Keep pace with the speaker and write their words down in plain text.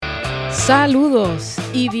Saludos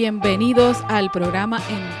y bienvenidos al programa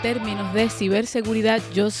En Términos de Ciberseguridad.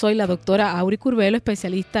 Yo soy la doctora Auri Curbelo,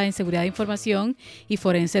 especialista en seguridad de información y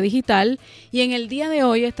forense digital. Y en el día de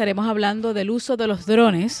hoy estaremos hablando del uso de los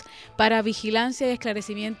drones para vigilancia y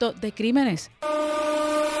esclarecimiento de crímenes.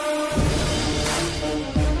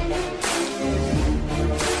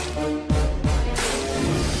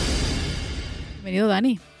 Bienvenido,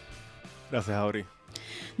 Dani. Gracias, Auri.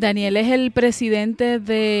 Daniel es el presidente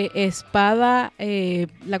de Espada,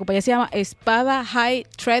 la compañía se llama Espada High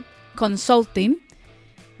Threat Consulting,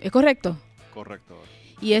 ¿es correcto? Correcto.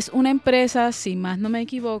 Y es una empresa, si más no me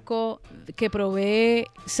equivoco, que provee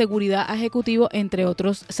seguridad a ejecutivos, entre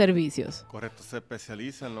otros servicios. Correcto, se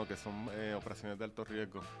especializa en lo que son operaciones de alto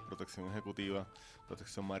riesgo, protección ejecutiva,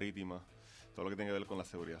 protección marítima, todo lo que tiene que ver con la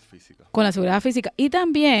seguridad física. Con la seguridad física. Y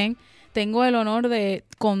también tengo el honor de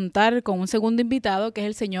contar con un segundo invitado, que es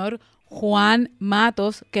el señor Juan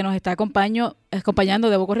Matos, que nos está acompañando,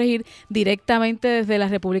 debo corregir, directamente desde la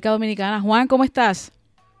República Dominicana. Juan, ¿cómo estás?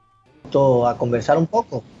 A conversar un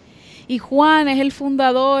poco. Y Juan es el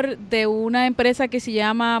fundador de una empresa que se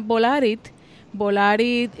llama Volarit.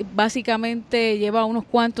 Volarit básicamente lleva unos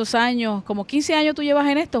cuantos años, como 15 años tú llevas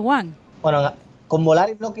en esto, Juan. Bueno, con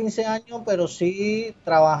Volarit no 15 años, pero sí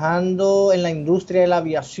trabajando en la industria de la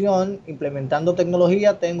aviación, implementando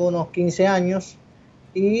tecnología, tengo unos 15 años.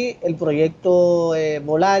 Y el proyecto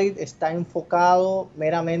Volarit está enfocado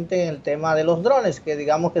meramente en el tema de los drones, que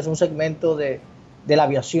digamos que es un segmento de la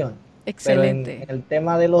aviación. Excelente. Pero en el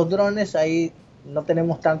tema de los drones, ahí no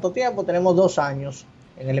tenemos tanto tiempo, tenemos 2 años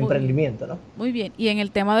en el emprendimiento, ¿no? Muy bien. Y en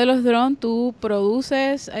el tema de los drones, ¿tú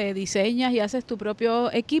produces, diseñas y haces tu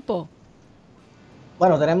propio equipo?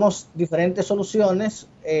 Bueno, tenemos diferentes soluciones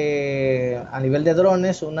a nivel de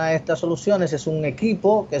drones. Una de estas soluciones es un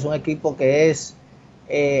equipo, que es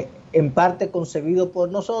en parte concebido por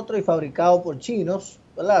nosotros y fabricado por chinos,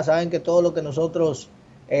 ¿verdad? Saben que todo lo que nosotros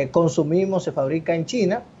consumimos se fabrica en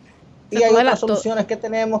China. Y hay otras soluciones que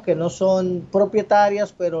tenemos que no son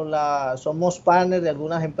propietarias, pero somos partners de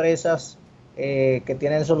algunas empresas que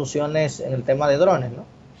tienen soluciones en el tema de drones,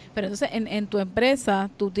 ¿no? Pero entonces en tu empresa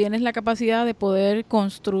tú tienes la capacidad de poder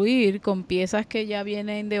construir con piezas que ya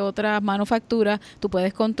vienen de otras manufacturas, tú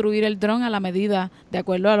puedes construir el dron a la medida de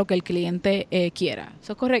acuerdo a lo que el cliente quiera.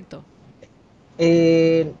 ¿Eso es correcto?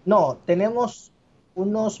 No, tenemos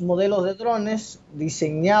unos modelos de drones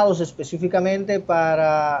diseñados específicamente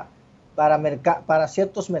para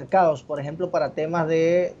ciertos mercados, por ejemplo, para temas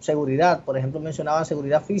de seguridad. Por ejemplo, mencionaban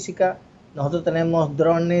seguridad física. Nosotros tenemos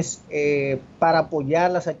drones para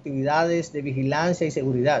apoyar las actividades de vigilancia y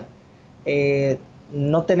seguridad.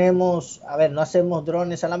 No hacemos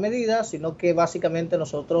drones a la medida, sino que básicamente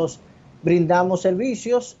nosotros brindamos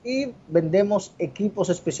servicios y vendemos equipos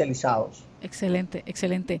especializados. Excelente,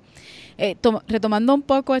 excelente. Retomando un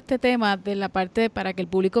poco este tema de la parte para que el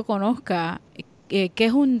público conozca ¿qué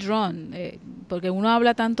es un drone? Porque uno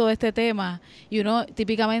habla tanto de este tema y uno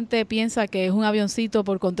típicamente piensa que es un avioncito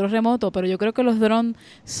por control remoto, pero yo creo que los drones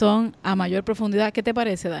son a mayor profundidad. ¿Qué te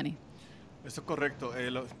parece, Dani? Eso es correcto.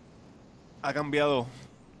 Ha cambiado,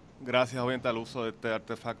 gracias obviamente al uso de este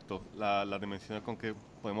artefacto, las dimensiones con que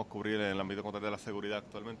podemos cubrir en el ámbito de la seguridad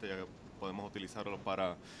actualmente, ya que podemos utilizarlo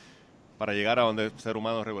para llegar a donde el ser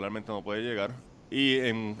humano regularmente no puede llegar. Y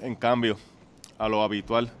en cambio a lo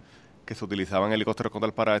habitual que se utilizaban helicópteros como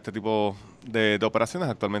tal para este tipo de operaciones,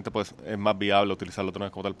 actualmente pues es más viable utilizar los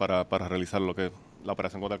drones como tal para realizar lo que la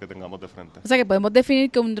operación como tal que tengamos de frente. O sea que podemos definir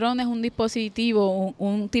que un drone es un dispositivo,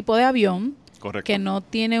 un tipo de avión. Correcto. Que no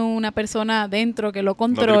tiene una persona dentro que lo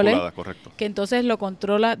controle, no correcto. Que entonces lo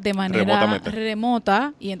controla de manera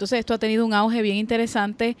remota, y entonces esto ha tenido un auge bien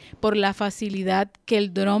interesante por la facilidad que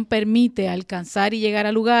el dron permite alcanzar y llegar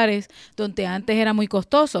a lugares donde antes era muy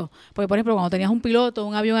costoso, porque por ejemplo cuando tenías un piloto,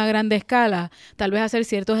 un avión a grande escala, tal vez hacer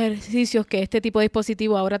ciertos ejercicios que este tipo de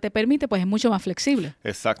dispositivo ahora te permite, pues es mucho más flexible.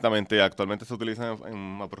 Exactamente, actualmente se utilizan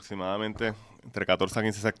en aproximadamente entre 14 a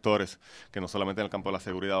 15 sectores, que no solamente en el campo de la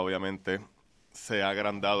seguridad, obviamente se ha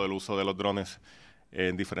agrandado el uso de los drones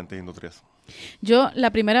en diferentes industrias. Yo la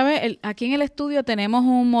primera vez, aquí en el estudio tenemos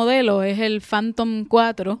un modelo, es el Phantom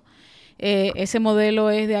 4. Ese modelo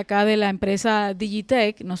es de acá de la empresa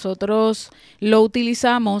Digitech. Nosotros lo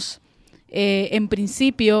utilizamos en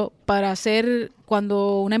principio para hacer,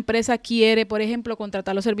 cuando una empresa quiere, por ejemplo,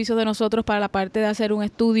 contratar los servicios de nosotros para la parte de hacer un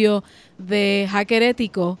estudio de hacker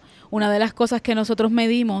ético, una de las cosas que nosotros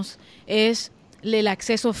medimos es el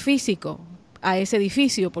acceso físico a ese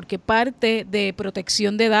edificio, porque parte de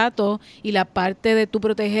protección de datos y la parte de tú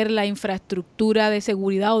proteger la infraestructura de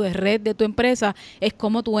seguridad o de red de tu empresa es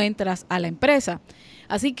cómo tú entras a la empresa.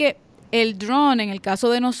 Así que El drone, en el caso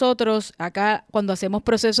de nosotros, acá cuando hacemos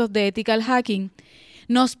procesos de ethical hacking,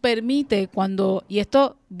 nos permite y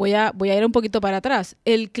esto voy a ir un poquito para atrás,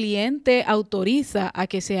 el cliente autoriza a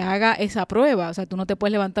que se haga esa prueba. O sea, tú no te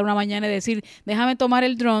puedes levantar una mañana y decir, déjame tomar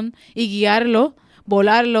el dron y guiarlo,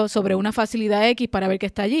 volarlo sobre una facilidad X para ver qué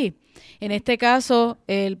está allí. En este caso,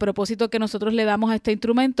 el propósito que nosotros le damos a este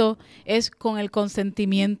instrumento es con el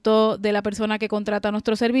consentimiento de la persona que contrata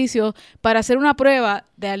nuestro servicio para hacer una prueba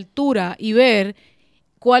de altura y ver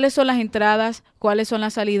cuáles son las entradas, cuáles son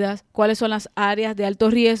las salidas, cuáles son las áreas de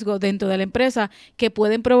alto riesgo dentro de la empresa que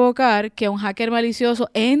pueden provocar que un hacker malicioso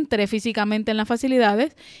entre físicamente en las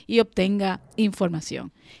facilidades y obtenga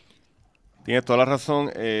información. Tienes toda la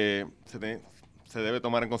razón. Se debe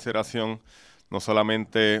tomar en consideración no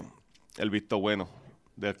solamente el visto bueno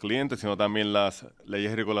del cliente, sino también las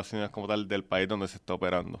leyes y regulaciones como tal del país donde se está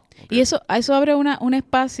operando. ¿Okay? Y eso abre un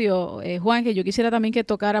espacio, Juan, que yo quisiera también que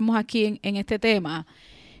tocáramos aquí en este tema.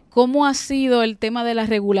 ¿Cómo ha sido el tema de la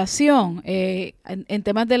regulación? En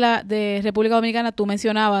temas de República Dominicana, tú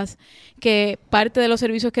mencionabas que parte de los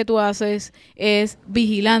servicios que tú haces es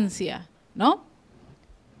vigilancia, ¿no?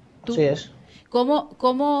 Así es.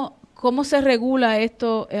 ¿Cómo se regula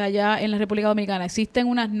esto allá en la República Dominicana? ¿Existen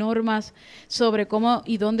unas normas sobre cómo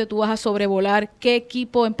y dónde tú vas a sobrevolar? ¿Qué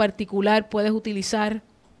equipo en particular puedes utilizar?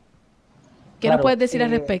 ¿Qué nos puedes decir al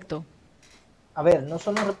respecto? A ver, no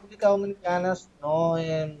solo en República Dominicana, sino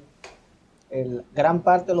en gran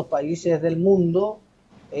parte de los países del mundo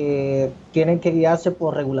tienen que guiarse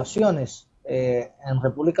por regulaciones. En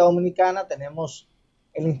República Dominicana tenemos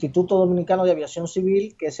el Instituto Dominicano de Aviación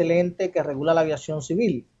Civil, que es el ente que regula la aviación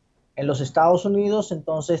civil. En los Estados Unidos,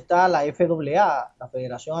 entonces, está la FAA, la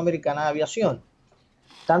Federación Americana de Aviación.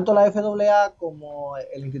 Tanto la FAA como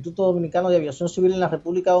el Instituto Dominicano de Aviación Civil en la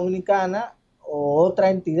República Dominicana o otra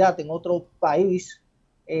entidad en otro país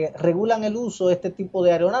regulan el uso de este tipo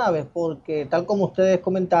de aeronaves, porque tal como ustedes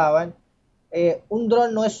comentaban, un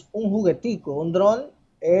dron no es un juguetico, un dron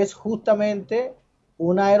es justamente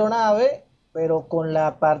una aeronave, pero con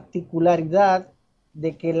la particularidad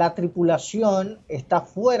de que la tripulación está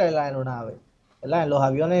fuera de la aeronave, ¿verdad? En los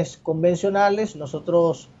aviones convencionales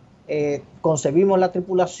nosotros concebimos la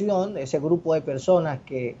tripulación, ese grupo de personas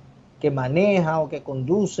que maneja o que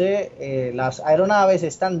conduce las aeronaves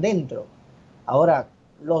están dentro. Ahora,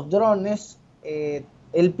 los drones,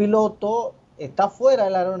 el piloto está fuera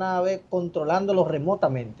de la aeronave controlándolo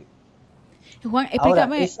remotamente. Juan,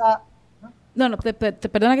 explícame. Ahora,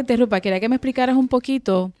 perdona que te interrumpa, quería que me explicaras un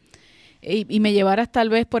poquito y me llevaras tal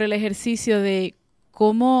vez por el ejercicio de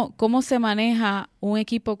cómo se maneja un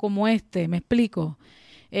equipo como este. ¿Me explico?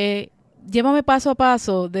 Llévame paso a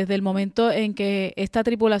paso desde el momento en que esta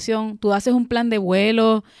tripulación, tú haces un plan de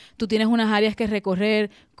vuelo, tú tienes unas áreas que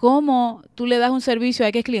recorrer, ¿cómo tú le das un servicio a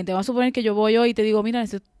X cliente? Vamos a suponer que yo voy hoy y te digo, mira,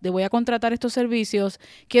 te voy a contratar estos servicios,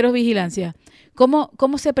 quiero vigilancia.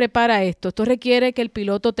 ¿Cómo se prepara esto? ¿Esto requiere que el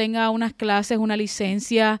piloto tenga unas clases, una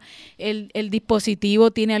licencia, el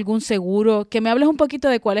dispositivo tiene algún seguro? Que me hables un poquito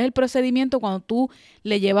de cuál es el procedimiento cuando tú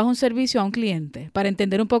le llevas un servicio a un cliente, para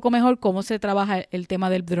entender un poco mejor cómo se trabaja el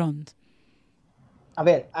tema del drone. A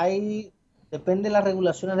ver, depende de las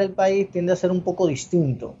regulaciones del país, tiende a ser un poco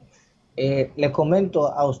distinto. Les comento,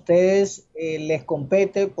 a ustedes les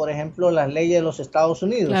compete, por ejemplo, las leyes de los Estados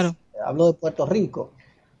Unidos. Claro. Hablo de Puerto Rico.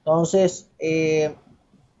 Entonces,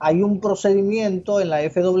 hay un procedimiento en la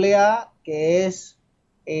FAA que es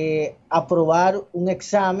aprobar un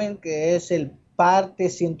examen que es el parte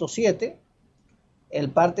 107. El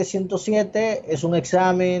parte 107 es un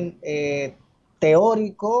examen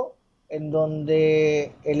teórico en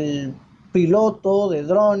donde el piloto de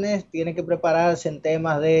drones tiene que prepararse en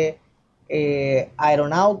temas de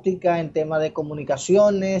aeronáutica, en temas de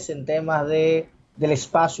comunicaciones, en temas del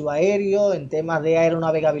espacio aéreo, en temas de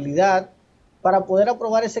aeronavegabilidad, para poder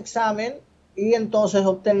aprobar ese examen y entonces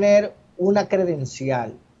obtener una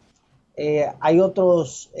credencial. Hay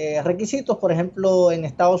otros requisitos, por ejemplo, en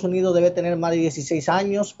Estados Unidos debe tener más de 16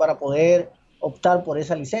 años para poder optar por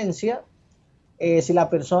esa licencia. Si la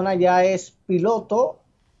persona ya es piloto,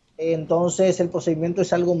 entonces el procedimiento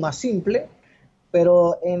es algo más simple,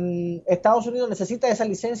 pero en Estados Unidos necesita esa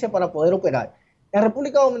licencia para poder operar. En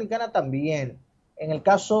República Dominicana también. En el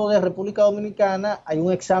caso de República Dominicana hay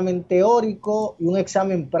un examen teórico y un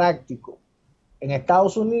examen práctico. En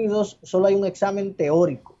Estados Unidos solo hay un examen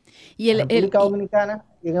teórico. Y en República Dominicana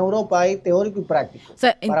y en Europa hay teórico y práctico, o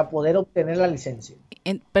sea, para poder obtener la licencia.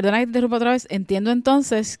 Perdona que te interrumpa otra vez. Entiendo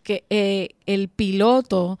entonces que el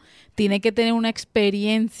piloto tiene que tener una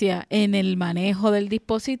experiencia en el manejo del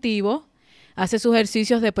dispositivo hace sus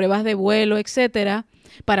ejercicios de pruebas de vuelo, etcétera,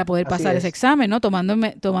 para poder pasar ese examen, ¿no?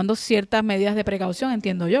 Tomando ciertas medidas de precaución,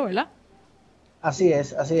 entiendo yo, ¿verdad? Así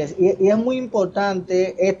es, así es. Y es muy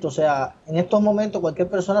importante esto, o sea, en estos momentos cualquier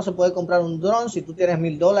persona se puede comprar un dron. Si tú tienes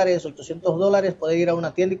 $1,000, $800, puedes ir a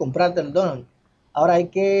una tienda y comprarte el dron. Ahora hay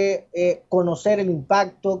que conocer el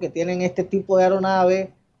impacto que tienen este tipo de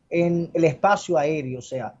aeronave en el espacio aéreo. O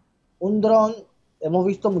sea, un dron, hemos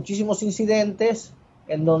visto muchísimos incidentes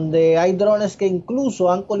en donde hay drones que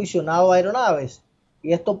incluso han colisionado aeronaves.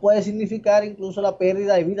 Y esto puede significar incluso la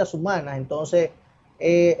pérdida de vidas humanas. Entonces,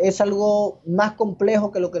 es algo más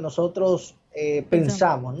complejo que lo que nosotros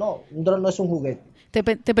pensamos, ¿no? Un dron no es un juguete.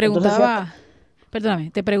 Te preguntaba, perdóname,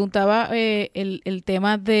 te preguntaba el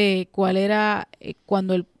tema de cuál era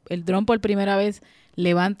cuando el dron por primera vez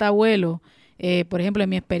levanta vuelo. Por ejemplo, en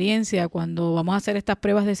mi experiencia, cuando vamos a hacer estas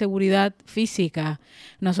pruebas de seguridad física,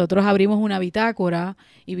 nosotros abrimos una bitácora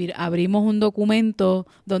y abrimos un documento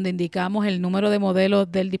donde indicamos el número de modelo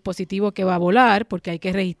del dispositivo que va a volar, porque hay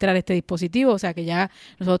que registrar este dispositivo, o sea que ya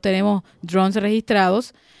nosotros tenemos drones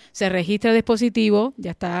registrados, se registra el dispositivo,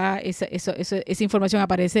 ya está, esa información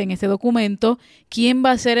aparece en ese documento, quién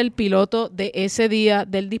va a ser el piloto de ese día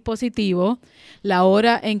del dispositivo, la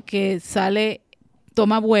hora en que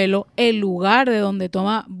toma vuelo, el lugar de donde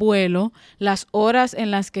toma vuelo, las horas en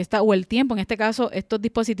las que está, o el tiempo. En este caso, estos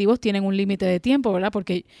dispositivos tienen un límite de tiempo, ¿verdad?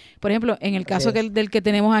 Porque, por ejemplo, en el caso del que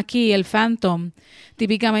tenemos aquí, el Phantom,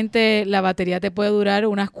 típicamente la batería te puede durar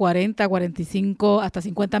unas 40, 45, hasta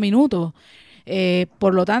 50 minutos.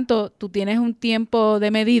 Por lo tanto, tú tienes un tiempo de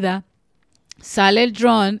medida, sale el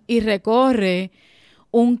drone y recorre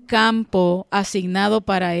un campo asignado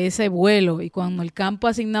para ese vuelo. Y cuando el campo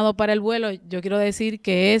asignado para el vuelo, yo quiero decir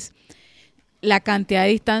que es la cantidad de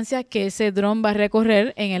distancia que ese dron va a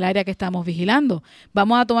recorrer en el área que estamos vigilando.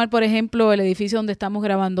 Vamos a tomar, por ejemplo, el edificio donde estamos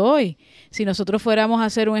grabando hoy. Si nosotros fuéramos a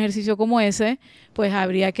hacer un ejercicio como ese, pues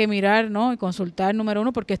habría que mirar, ¿no? Y consultar, número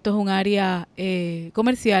uno, porque esto es un área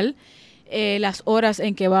comercial, las horas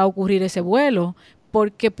en que va a ocurrir ese vuelo,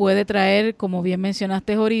 porque puede traer, como bien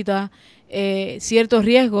mencionaste ahorita, ciertos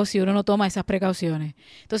riesgos si uno no toma esas precauciones.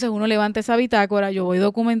 Entonces uno levanta esa bitácora, yo voy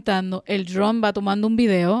documentando, el drone va tomando un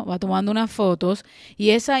video, va tomando unas fotos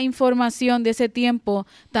y esa información de ese tiempo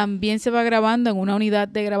también se va grabando en una unidad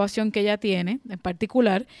de grabación que ella tiene en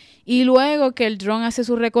particular, y luego que el drone hace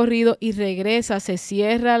su recorrido y regresa, se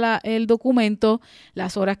cierra el documento,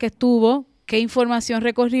 las horas que estuvo, qué información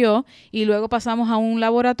recorrió, y luego pasamos a un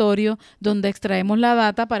laboratorio donde extraemos la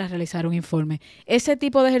data para realizar un informe. ¿Ese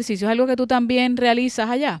tipo de ejercicio es algo que tú también realizas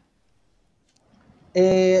allá?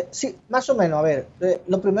 Sí, más o menos. A ver,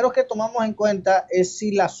 lo primero que tomamos en cuenta es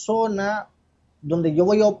si la zona donde yo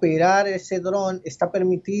voy a operar ese dron está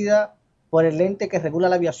permitida por el ente que regula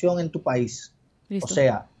la aviación en tu país. Listo. O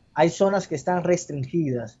sea, hay zonas que están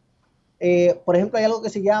restringidas. Por ejemplo, hay algo que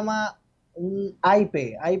se llama un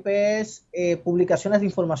AIP. AIP es Publicaciones de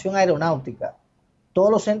Información Aeronáutica. Todos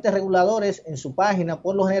los entes reguladores en su página,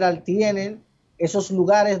 por lo general, tienen esos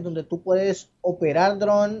lugares donde tú puedes operar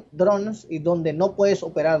drones y donde no puedes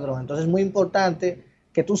operar drones. Entonces es muy importante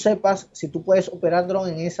que tú sepas si tú puedes operar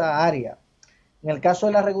drone en esa área. En el caso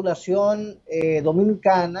de la regulación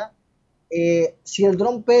dominicana, si el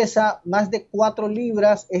dron pesa más de 4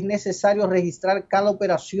 libras, es necesario registrar cada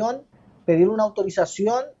operación, pedir una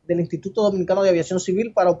autorización del Instituto Dominicano de Aviación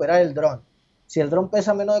Civil para operar el dron. Si el dron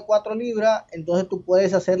pesa menos de 4 libras, entonces tú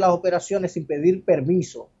puedes hacer las operaciones sin pedir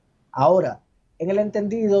permiso. Ahora, en el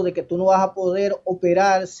entendido de que tú no vas a poder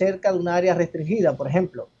operar cerca de un área restringida, por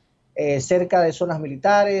ejemplo, cerca de zonas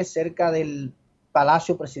militares, cerca del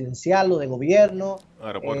Palacio Presidencial o de Gobierno,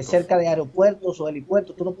 cerca de aeropuertos o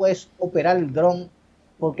helipuertos, tú no puedes operar el dron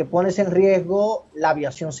porque pones en riesgo la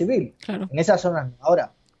aviación civil. Claro. En esas zonas.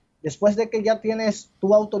 Ahora, después de que ya tienes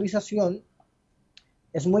tu autorización,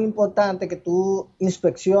 es muy importante que tú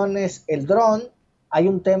inspecciones el dron. Hay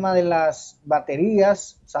un tema de las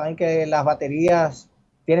baterías. Saben que las baterías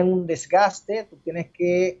tienen un desgaste. Tú tienes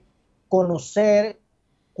que conocer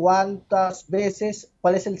cuántas veces,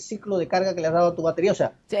 cuál es el ciclo de carga que le has dado a tu batería. O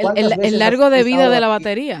sea, el largo de vida de la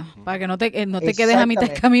batería, para que no te quedes a mitad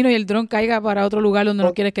de camino y el dron caiga para otro lugar donde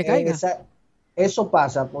no quieres que caiga. Eso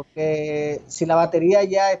pasa porque si la batería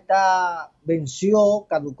ya venció,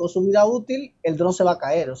 caducó su vida útil, el dron se va a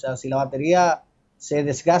caer. O sea, si la batería se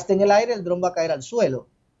desgasta en el aire, el dron va a caer al suelo.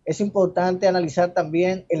 Es importante analizar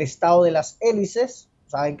también el estado de las hélices.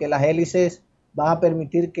 Saben que las hélices van a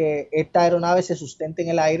permitir que esta aeronave se sustente en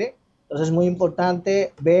el aire. Entonces es muy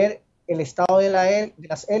importante ver el estado de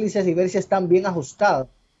las hélices y ver si están bien ajustadas.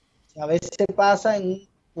 A veces pasa en un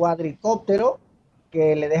cuadricóptero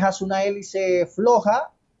que le dejas una hélice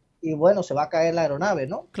floja y bueno, se va a caer la aeronave,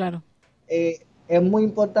 ¿no? Claro. Es muy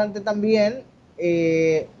importante también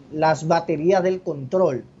las baterías del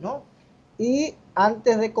control, ¿no? Y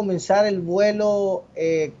antes de comenzar el vuelo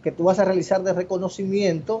que tú vas a realizar de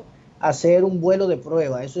reconocimiento, hacer un vuelo de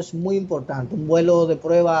prueba. Eso es muy importante, un vuelo de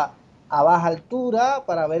prueba a baja altura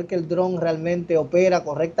para ver que el dron realmente opera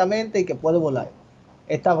correctamente y que puede volar.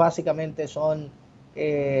 Estas básicamente son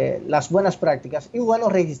las buenas prácticas. Y bueno,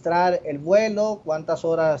 registrar el vuelo, cuántas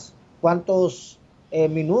horas, cuántos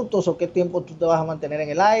minutos o qué tiempo tú te vas a mantener en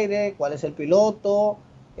el aire, cuál es el piloto,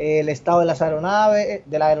 el estado de la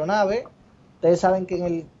aeronave. Ustedes saben que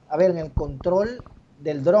en el control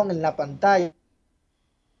del dron en la pantalla,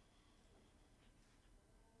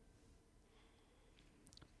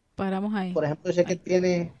 Paramos ahí. por ejemplo, ese que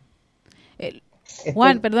tiene...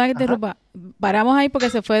 Juan, perdona que te interrumpa. Paramos ahí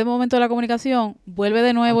porque se fue de momento la comunicación. Vuelve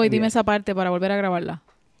de nuevo y dime esa parte para volver a grabarla.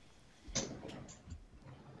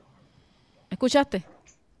 ¿Escuchaste?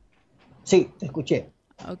 Sí, te escuché.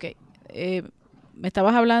 Ok. Me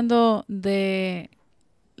estabas hablando de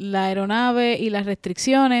la aeronave y las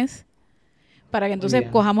restricciones para que entonces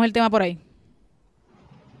cojamos el tema por ahí.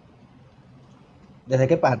 ¿Desde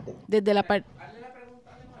qué parte? Desde la parte...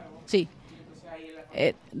 Sí.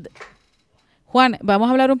 Juan, vamos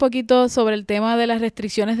a hablar un poquito sobre el tema de las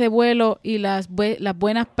restricciones de vuelo y las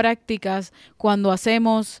buenas prácticas cuando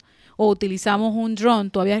hacemos o utilizamos un dron.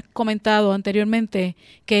 Tú habías comentado anteriormente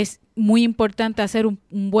que es muy importante hacer un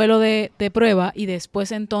vuelo de prueba y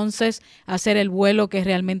después entonces hacer el vuelo que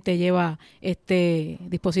realmente lleva este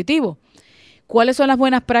dispositivo. ¿Cuáles son las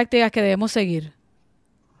buenas prácticas que debemos seguir?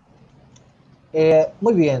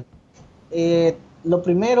 Muy bien. Lo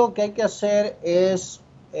primero que hay que hacer es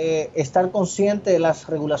estar consciente de las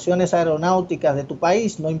regulaciones aeronáuticas de tu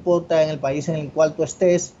país. No importa en el país en el cual tú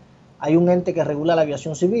estés, hay un ente que regula la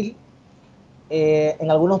aviación civil.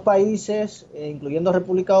 En algunos países, incluyendo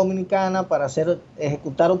República Dominicana, para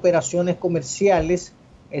ejecutar operaciones comerciales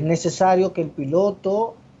es necesario que el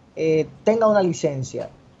piloto tenga una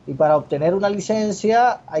licencia. Y para obtener una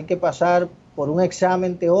licencia hay que pasar por un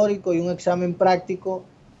examen teórico y un examen práctico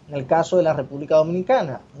en el caso de la República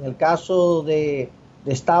Dominicana. En el caso de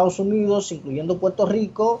Estados Unidos, incluyendo Puerto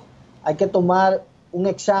Rico, hay que tomar un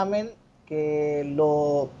examen que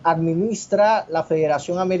lo administra la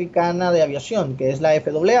Federación Americana de Aviación, que es la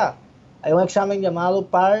FAA. Hay un examen llamado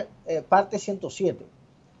Parte 107.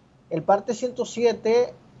 El Parte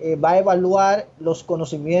 107 va a evaluar los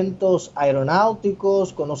conocimientos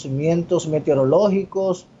aeronáuticos, conocimientos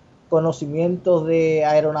meteorológicos, conocimientos de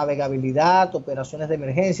aeronavegabilidad, operaciones de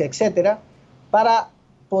emergencia, etcétera, para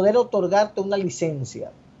poder otorgarte una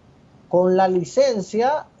licencia. Con la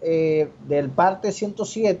licencia del Parte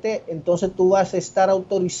 107, entonces tú vas a estar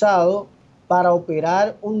autorizado para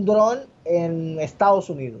operar un dron en Estados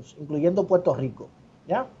Unidos, incluyendo Puerto Rico,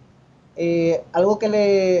 ¿ya? Algo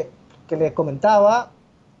que les comentaba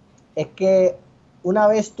es que una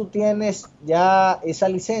vez tú tienes ya esa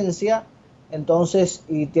licencia, entonces,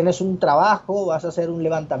 y tienes un trabajo, vas a hacer un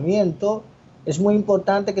levantamiento, es muy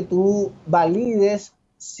importante que tú valides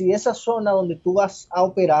si esa zona donde tú vas a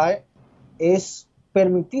operar es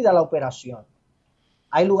permitida la operación.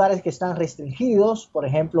 Hay lugares que están restringidos, por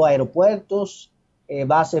ejemplo, aeropuertos,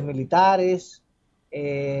 bases militares,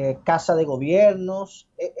 casa de gobiernos.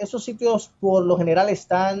 Esos sitios por lo general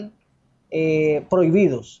están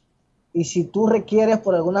prohibidos. Y si tú requieres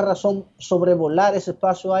por alguna razón sobrevolar ese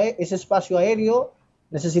espacio aéreo,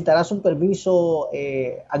 necesitarás un permiso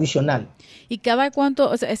adicional. ¿Y cada cuánto,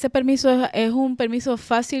 o sea, ese permiso es un permiso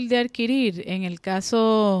fácil de adquirir en el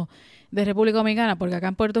caso de República Dominicana? Porque acá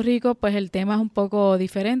en Puerto Rico, pues el tema es un poco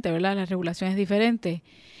diferente, ¿verdad? La regulación es diferente.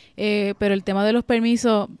 Pero el tema de los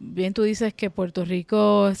permisos, bien tú dices que Puerto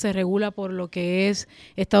Rico se regula por lo que es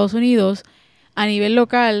Estados Unidos. A nivel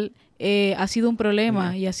local ha sido un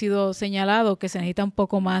problema y ha sido señalado que se necesita un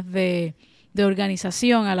poco más de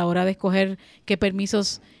organización a la hora de escoger qué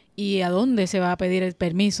permisos y a dónde se va a pedir el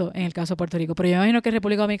permiso en el caso de Puerto Rico. Pero yo me imagino que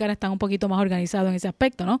República Dominicana está un poquito más organizado en ese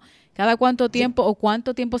aspecto, ¿no? ¿Cada cuánto tiempo o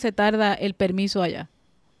cuánto tiempo se tarda el permiso allá?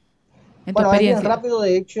 Bueno, es bien rápido.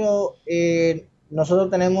 De hecho, nosotros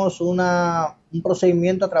tenemos un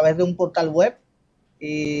procedimiento a través de un portal web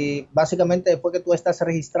y básicamente después que tú estás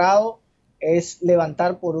registrado es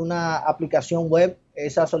levantar por una aplicación web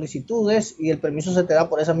esas solicitudes y el permiso se te da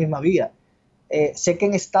por esa misma vía. Sé que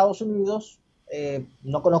en Estados Unidos,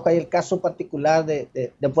 no conozco ahí el caso particular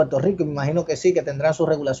de Puerto Rico, me imagino que sí, que tendrán sus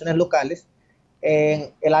regulaciones locales.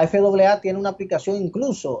 La FAA tiene una aplicación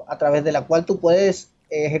incluso a través de la cual tú puedes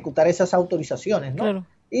ejecutar esas autorizaciones, ¿no? Claro.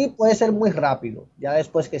 Y puede ser muy rápido, ya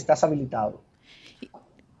después que estás habilitado.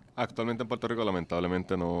 Actualmente en Puerto Rico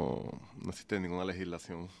lamentablemente no existe ninguna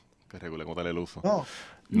legislación que regule como tal el uso.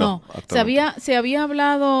 No. Se había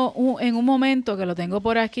hablado en un momento, que lo tengo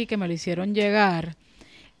por aquí, que me lo hicieron llegar.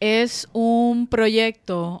 Es un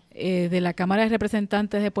proyecto de la Cámara de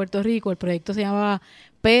Representantes de Puerto Rico. El proyecto se llamaba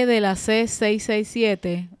P de la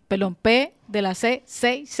C667, perdón, P de la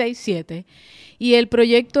C667. Y el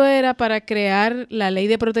proyecto era para crear la Ley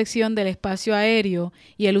de Protección del Espacio Aéreo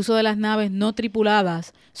y el uso de las naves no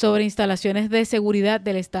tripuladas sobre instalaciones de seguridad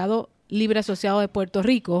del Estado Libre Asociado de Puerto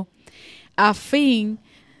Rico, a fin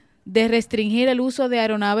de restringir el uso de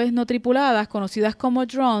aeronaves no tripuladas, conocidas como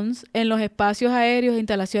drones, en los espacios aéreos e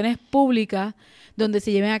instalaciones públicas donde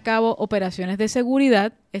se lleven a cabo operaciones de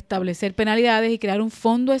seguridad, establecer penalidades y crear un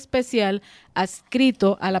fondo especial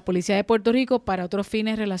adscrito a la Policía de Puerto Rico para otros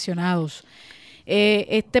fines relacionados.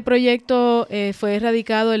 Este proyecto fue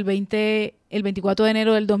radicado el 24 de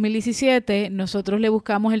enero del 2017. Nosotros le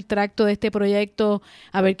buscamos el tracto de este proyecto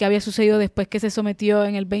a ver qué había sucedido después que se sometió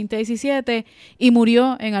en el 2017 y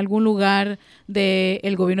murió en algún lugar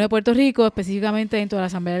del gobierno de Puerto Rico, específicamente dentro de la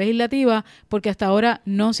Asamblea Legislativa, porque hasta ahora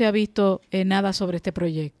no se ha visto nada sobre este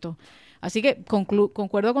proyecto. Así que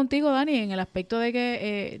concuerdo contigo, Dani, en el aspecto de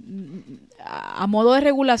que a modo de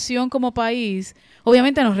regulación como país,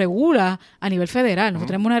 obviamente nos regula a nivel federal. Nosotros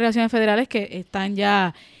tenemos unas regulaciones federales que están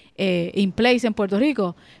ya in place en Puerto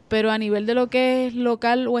Rico, pero a nivel de lo que es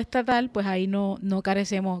local o estatal, pues ahí no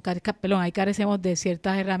carecemos, ahí carecemos de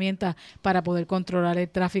ciertas herramientas para poder controlar el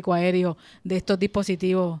tráfico aéreo de estos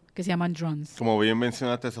dispositivos que se llaman drones. Como bien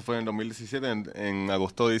mencionaste, eso fue en el 2017, en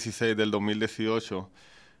agosto 16 del 2018.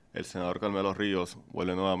 El senador Carmelo Ríos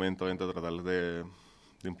vuelve nuevamente a tratar de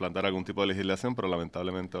implantar algún tipo de legislación, pero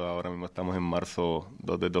lamentablemente ahora mismo estamos en marzo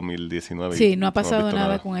 2 de 2019. Sí, no ha pasado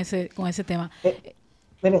nada con ese tema.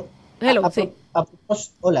 Miren,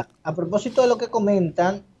 a propósito de lo que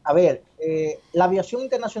comentan, a ver, la aviación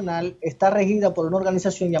internacional está regida por una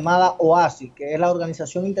organización llamada OASI, que es la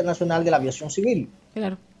Organización Internacional de la Aviación Civil.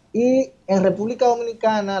 Claro. Y en República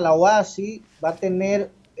Dominicana, la OASI va a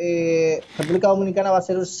tener... República Dominicana va a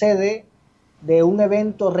ser sede de un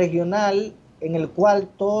evento regional en el cual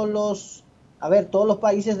todos los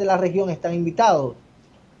países de la región están invitados,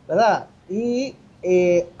 ¿verdad? Y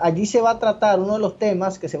allí se va a tratar, uno de los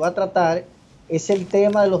temas que se va a tratar es el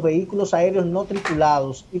tema de los vehículos aéreos no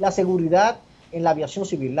tripulados y la seguridad en la aviación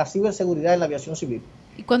civil, la ciberseguridad en la aviación civil.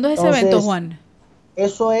 ¿Y cuándo es ese evento, Juan?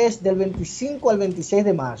 Eso es del 25 al 26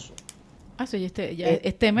 de marzo. Ah, sí,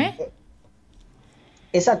 este mes.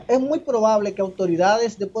 Exacto. Es muy probable que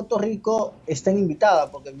autoridades de Puerto Rico estén invitadas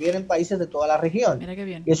porque vienen países de toda la región. Mira qué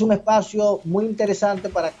bien. Y es un espacio muy interesante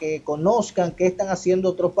para que conozcan qué están haciendo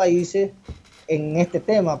otros países en este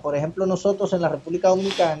tema. Por ejemplo, nosotros en la República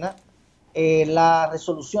Dominicana la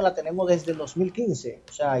resolución la tenemos desde el 2015.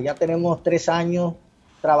 O sea, ya tenemos 3 años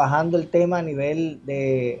trabajando el tema a nivel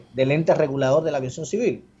del ente regulador de la aviación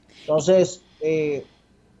civil. Entonces,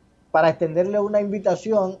 para extenderle una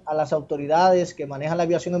invitación a las autoridades que manejan la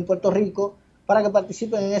aviación en Puerto Rico para que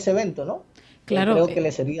participen en ese evento, ¿no? Claro. Creo que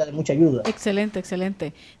les sería de mucha ayuda. Excelente,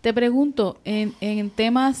 excelente. Te pregunto, en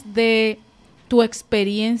temas de tu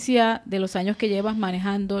experiencia de los años que llevas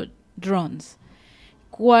manejando drones,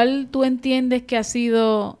 ¿cuál tú entiendes que ha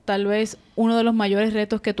sido tal vez uno de los mayores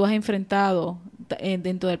retos que tú has enfrentado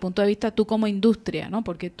dentro del punto de vista tú como industria, ¿no?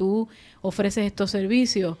 Porque tú ofreces estos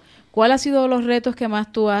servicios. ¿Cuál ha sido los retos que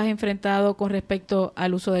más tú has enfrentado con respecto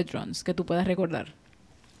al uso de drones que tú puedas recordar?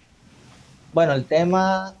 Bueno, el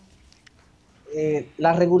tema,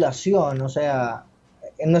 la regulación, o sea,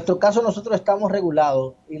 en nuestro caso nosotros estamos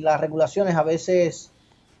regulados y las regulaciones a veces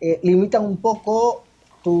limitan un poco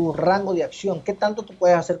tu rango de acción. ¿Qué tanto tú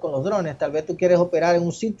puedes hacer con los drones? Tal vez tú quieres operar en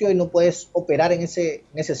un sitio y no puedes operar en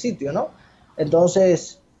ese sitio, ¿no?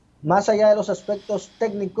 Entonces, más allá de los aspectos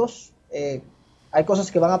técnicos, hay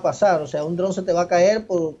cosas que van a pasar. O sea, un dron se te va a caer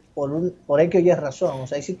por X o Y razón. O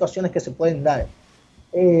sea, hay situaciones que se pueden dar.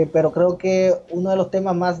 Pero creo que uno de los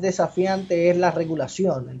temas más desafiantes es la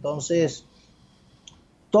regulación. Entonces,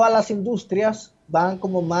 todas las industrias van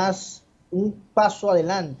como más un paso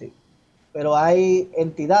adelante. Pero hay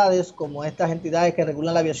entidades como estas entidades que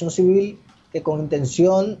regulan la aviación civil que con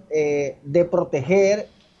intención de proteger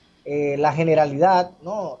la generalidad,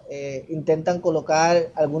 ¿no? Intentan colocar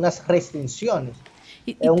algunas restricciones.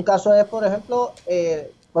 Un caso es, por ejemplo,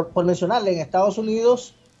 por mencionarle, en Estados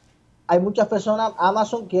Unidos hay muchas personas,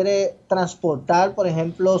 Amazon quiere transportar, por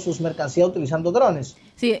ejemplo, sus mercancías utilizando drones.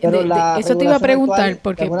 Sí, pero eso te iba a preguntar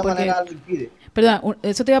porque, de alguna manera lo impide. Perdón,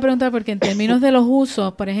 eso te iba a preguntar porque en términos de los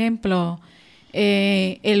usos, por ejemplo,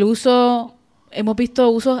 el uso, hemos visto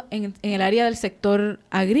usos en el área del sector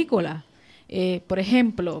agrícola. Por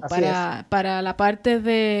ejemplo, para la parte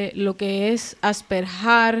de lo que es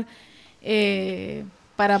asperjar,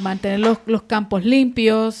 para mantener los campos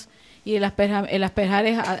limpios, y el asperjar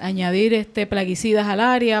es añadir plaguicidas al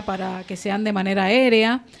área para que sean de manera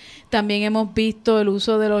aérea. También hemos visto el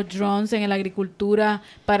uso de los drones en la agricultura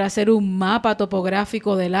para hacer un mapa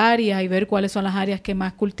topográfico del área y ver cuáles son las áreas que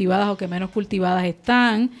más cultivadas o que menos cultivadas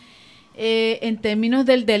están. En términos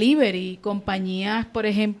del delivery, compañías, por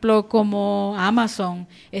ejemplo, como Amazon,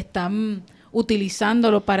 están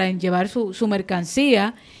utilizándolo para llevar su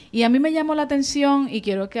mercancía. Y a mí me llamó la atención, y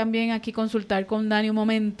quiero también aquí consultar con Dani un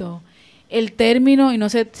momento, el término, y no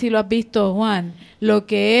sé si lo has visto, Juan, lo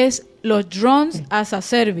que es los drones as a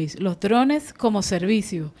service, los drones como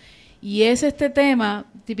servicio. Y es este tema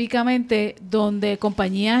típicamente donde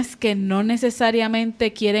compañías que no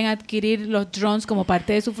necesariamente quieren adquirir los drones como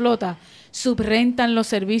parte de su flota, subrentan los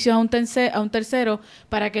servicios a un tercero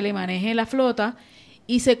para que le maneje la flota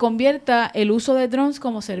y se convierta el uso de drones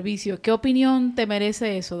como servicio. ¿Qué opinión te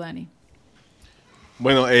merece eso, Dani?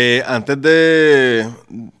 Bueno, antes de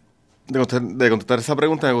contestar esa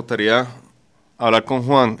pregunta, me gustaría hablar con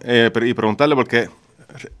Juan y preguntarle, porque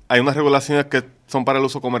hay unas regulaciones que son para el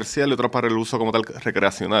uso comercial y otras para el uso como tal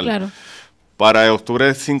recreacional. Claro. Para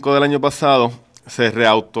octubre 5 del año pasado se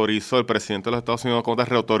reautorizó, el presidente de los Estados Unidos como tal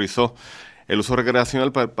reautorizó el uso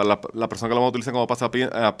recreacional para la persona que lo va a utilizar como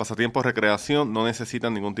pasatiempo recreación, no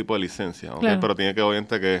necesitan ningún tipo de licencia, ¿okay? Claro. Pero tiene que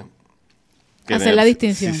obviamente que hacer la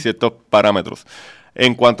distinción. Ciertos parámetros.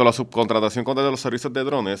 En cuanto a la subcontratación de los servicios de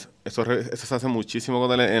drones, eso se hace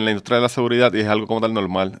muchísimo en la industria de la seguridad y es algo como tal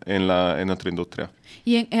normal en nuestra industria.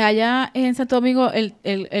 Y allá en Santo Domingo,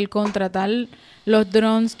 el contratar los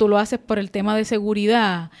drones, tú lo haces por el tema de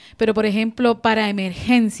seguridad, pero por ejemplo, para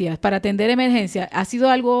emergencias, para atender emergencias,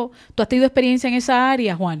 ¿tú has tenido experiencia en esa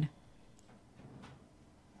área, Juan?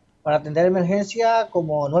 Para atender emergencia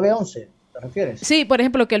como 911. ¿Te refieres? Sí, por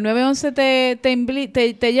ejemplo, que el 911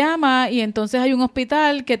 te llama y entonces hay un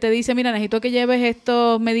hospital que te dice, mira, necesito que lleves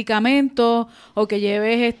estos medicamentos o que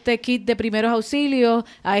lleves este kit de primeros auxilios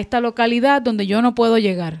a esta localidad donde yo no puedo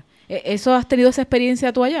llegar. ¿Eso has tenido esa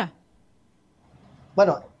experiencia tú allá?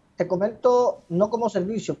 Bueno, te comento, no como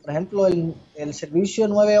servicio. Por ejemplo, el servicio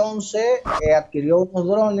 911 adquirió unos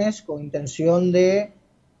drones con intención de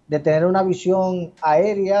tener una visión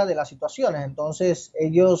aérea de las situaciones. Entonces,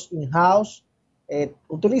 ellos in-house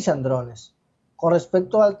utilizan drones. Con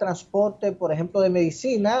respecto al transporte, por ejemplo, de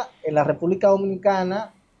medicina, en la República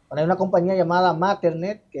Dominicana, hay una compañía llamada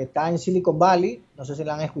Maternet, que está en Silicon Valley, no sé si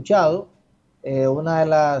la han escuchado, una de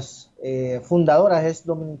las fundadoras es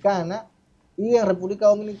dominicana, y en República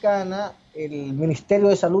Dominicana, el Ministerio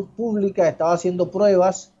de Salud Pública estaba haciendo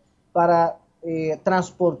pruebas para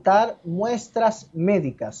transportar muestras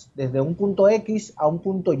médicas desde un punto X a un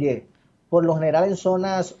punto Y, por lo general en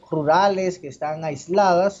zonas rurales que están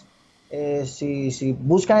aisladas. Si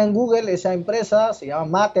buscan en Google, esa empresa se llama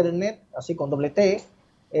Maternet, así con doble T,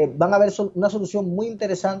 van a ver una solución muy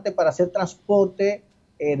interesante para hacer transporte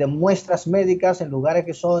de muestras médicas en lugares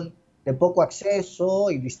que son de poco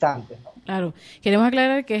acceso y distantes, ¿no? Claro, queremos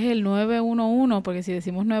aclarar que es el 911, porque si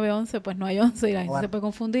decimos 911, pues no hay 11 y la gente se puede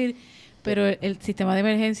confundir. Pero el sistema de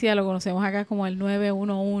emergencia lo conocemos acá como el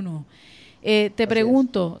 911. Te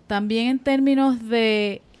pregunto, también en términos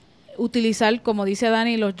de utilizar, como dice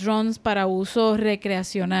Dani, los drones para uso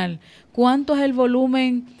recreacional, ¿cuánto es el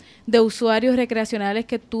volumen de usuarios recreacionales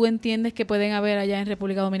que tú entiendes que pueden haber allá en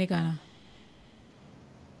República Dominicana?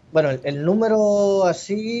 Bueno, el número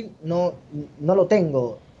así no lo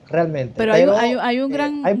tengo realmente. Pero hay un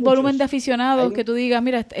gran volumen de aficionados que tú digas,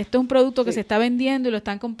 mira, esto es un producto que se está vendiendo y lo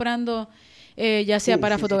están comprando, ya sea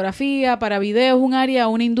para fotografía, para videos, un área,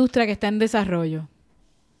 una industria que está en desarrollo.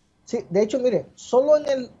 Sí, de hecho, mire, solo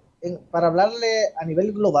para hablarle a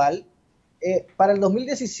nivel global, para el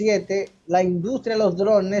 2017 la industria de los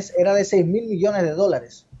drones era de 6.000 millones de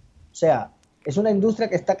dólares. O sea, es una industria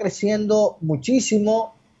que está creciendo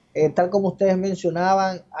muchísimo. Tal como ustedes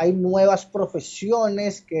mencionaban, hay nuevas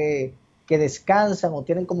profesiones que descansan o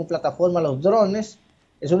tienen como plataforma los drones.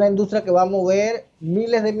 Es una industria que va a mover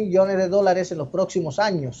miles de millones de dólares en los próximos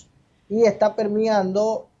años y está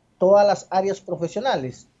permeando todas las áreas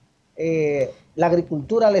profesionales. La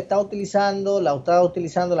agricultura la está utilizando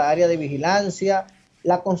la área de vigilancia,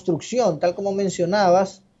 la construcción, tal como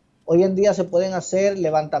mencionabas. Hoy en día se pueden hacer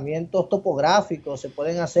levantamientos topográficos, se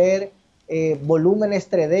pueden hacer volúmenes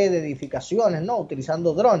 3D de edificaciones, ¿no?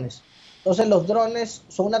 Utilizando drones. Entonces los drones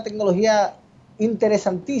son una tecnología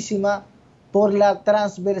interesantísima por la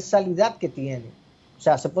transversalidad que tiene. O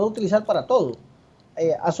sea, se puede utilizar para todo.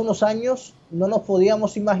 Hace unos años no nos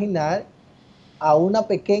podíamos imaginar a una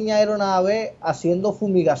pequeña aeronave haciendo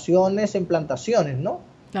fumigaciones en plantaciones, ¿no?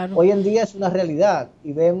 Claro. Hoy en día es una realidad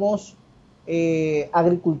y vemos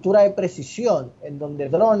agricultura de precisión, en donde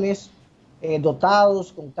drones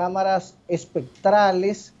dotados con cámaras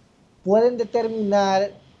espectrales pueden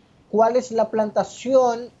determinar cuál es la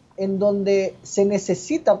plantación en donde se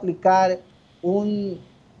necesita aplicar un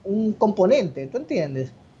componente, ¿tú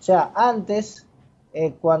entiendes? O sea, antes,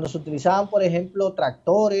 cuando se utilizaban, por ejemplo,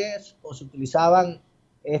 tractores o se utilizaban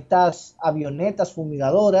estas avionetas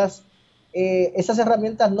fumigadoras, esas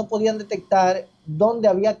herramientas no podían detectar dónde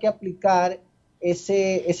había que aplicar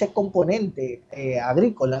ese componente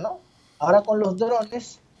agrícola, ¿no? Ahora con los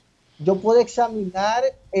drones, yo puedo examinar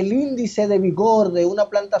el índice de vigor de una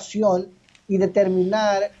plantación y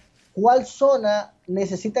determinar cuál zona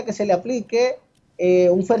necesita que se le aplique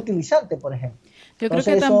un fertilizante, por ejemplo. Yo creo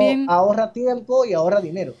Entonces que eso también ahorra tiempo y ahorra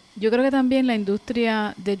dinero. Yo creo que también la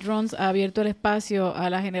industria de drones ha abierto el espacio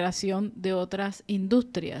a la generación de otras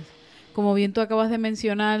industrias. Como bien tú acabas de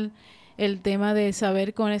mencionar, el tema de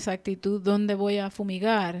saber con exactitud dónde voy a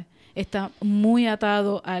fumigar está muy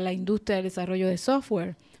atado a la industria del desarrollo de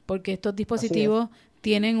software, porque estos dispositivos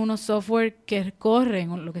tienen unos software que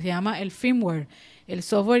corren, lo que se llama el firmware, el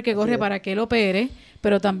software que corre para que él opere,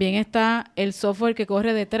 pero también está el software que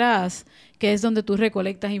corre detrás, que es donde tú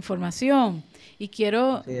recolectas información. Y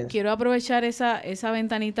quiero aprovechar esa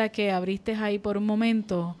ventanita que abriste ahí por un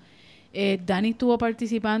momento. Dani estuvo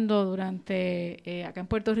participando durante, acá en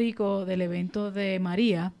Puerto Rico, del evento de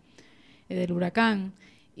María, del huracán.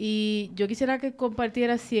 Y yo quisiera que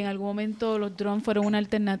compartieras si en algún momento los drones fueron una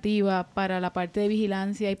alternativa para la parte de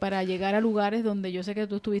vigilancia y para llegar a lugares donde yo sé que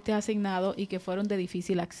tú estuviste asignado y que fueron de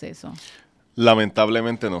difícil acceso.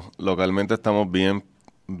 Lamentablemente no. Localmente estamos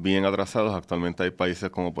bien atrasados. Actualmente hay países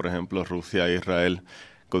como por ejemplo Rusia e Israel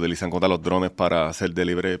que utilizan contra los drones para hacer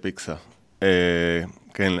delivery de pizza. Que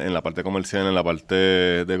en la parte comercial, en la parte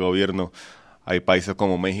de gobierno, hay países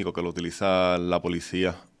como México que lo utiliza la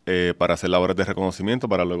policía para hacer labores de reconocimiento,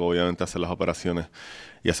 para luego obviamente hacer las operaciones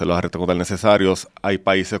y hacer los arrestos contra necesarios. Hay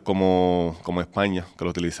países como España que lo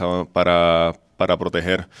utilizan para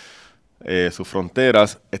proteger sus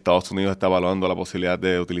fronteras. Estados Unidos está evaluando la posibilidad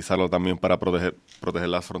de utilizarlo también para proteger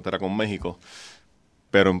la frontera con México.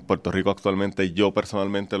 Pero en Puerto Rico actualmente, yo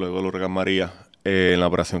personalmente, luego del huracán María, en la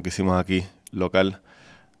operación que hicimos aquí, local,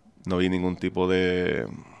 no vi ningún tipo de...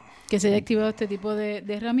 Que se haya activado este tipo de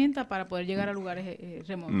herramientas para poder llegar a lugares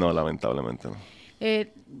remotos. No, lamentablemente no.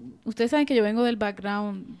 Ustedes saben que yo vengo del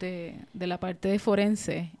background de la parte de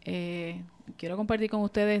forense. Quiero compartir con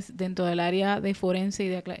ustedes dentro del área de forense y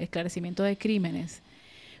de esclarecimiento de crímenes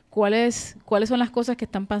cuáles son las cosas que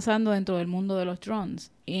están pasando dentro del mundo de los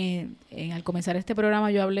drones. Al comenzar este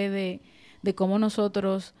programa yo hablé de cómo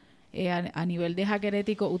nosotros a nivel de hacker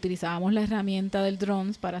ético utilizábamos la herramienta del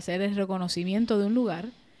drones para hacer el reconocimiento de un lugar,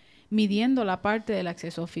 midiendo la parte del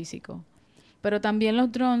acceso físico. Pero también los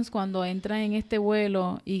drones, cuando entran en este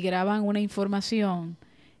vuelo y graban una información,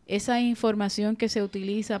 esa información que se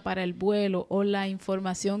utiliza para el vuelo o la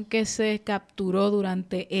información que se capturó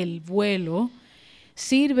durante el vuelo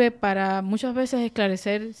sirve para muchas veces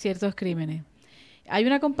esclarecer ciertos crímenes. Hay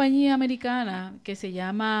una compañía americana que se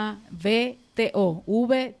llama VTO,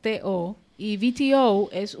 y VTO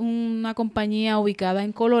es una compañía ubicada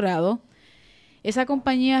en Colorado. Esa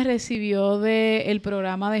compañía recibió del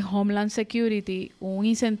programa de Homeland Security un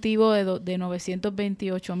incentivo de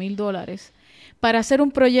 $928,000 para hacer un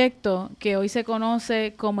proyecto que hoy se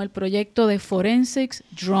conoce como el proyecto de Forensics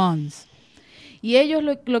Drones. Y ellos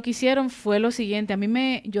lo que hicieron fue lo siguiente.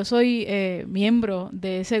 Yo soy miembro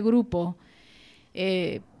de ese grupo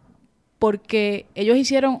porque ellos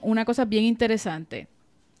hicieron una cosa bien interesante.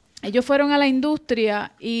 Ellos fueron a la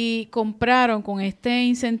industria y compraron con este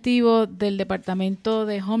incentivo del Departamento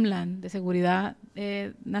de Homeland, de Seguridad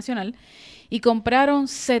Nacional, y compraron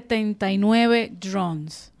 79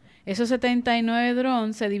 drones. Esos 79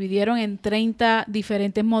 drones se dividieron en 30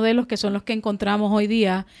 diferentes modelos, que son los que encontramos hoy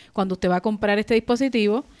día. Cuando usted va a comprar este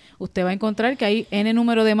dispositivo, usted va a encontrar que hay N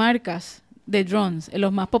número de marcas de drones.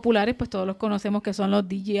 Los más populares, pues todos los conocemos, que son los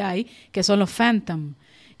DJI, que son los Phantom,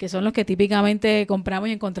 que son los que típicamente compramos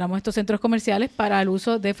y encontramos en estos centros comerciales para el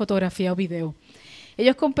uso de fotografía o video.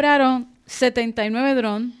 Ellos compraron 79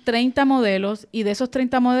 drones, 30 modelos, y de esos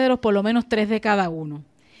 30 modelos, por lo menos 3 de cada uno.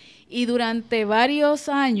 Y durante varios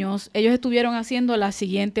años, ellos estuvieron haciendo la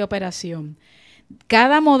siguiente operación.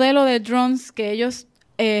 Cada modelo de drones que ellos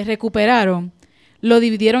recuperaron, lo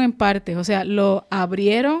dividieron en partes. O sea, lo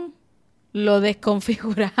abrieron, lo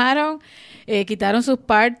desconfiguraron, quitaron sus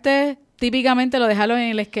partes, típicamente lo dejaron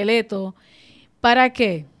en el esqueleto. ¿Para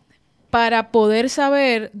qué? para poder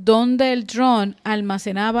saber dónde el dron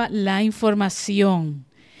almacenaba la información.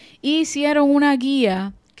 Hicieron una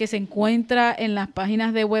guía que se encuentra en las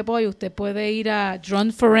páginas de web hoy. Usted puede ir a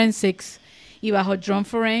Drone Forensics y bajo Drone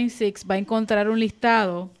Forensics va a encontrar un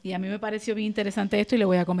listado, y a mí me pareció bien interesante esto y le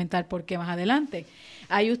voy a comentar por qué más adelante.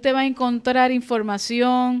 Ahí usted va a encontrar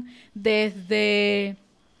información desde...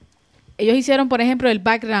 Ellos hicieron, por ejemplo, el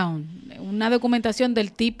background, una documentación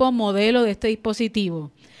del tipo, modelo de este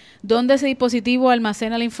dispositivo. ¿Dónde ese dispositivo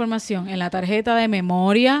almacena la información? En la tarjeta de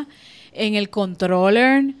memoria, en el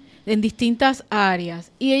controller, en distintas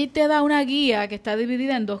áreas. Y ahí te da una guía que está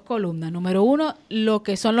dividida en 2 columnas. Número 1, lo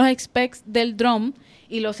que son los specs del drone.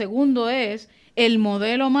 Y lo segundo es el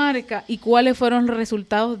modelo, marca y cuáles fueron los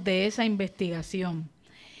resultados de esa investigación.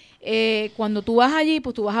 Cuando tú vas allí,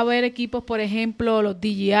 pues tú vas a ver equipos, por ejemplo, los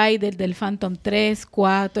DJI del Phantom 3,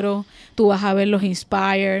 4, tú vas a ver los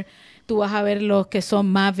Inspire, tú vas a ver los que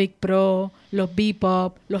son Mavic Pro, los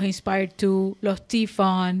Bepop, los Inspire 2, los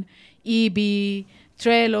Typhon, Eevee,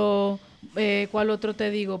 Trello, ¿cuál otro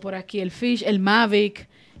te digo por aquí? El Fish, el Mavic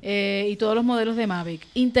y todos los modelos de Mavic.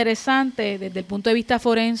 Interesante desde el punto de vista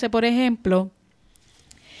forense, por ejemplo,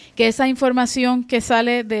 que esa información que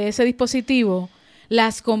sale de ese dispositivo,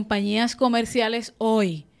 las compañías comerciales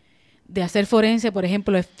hoy de hacer forense, por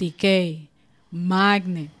ejemplo, FTK,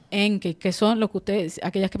 Magnet, Encase, que son lo que ustedes,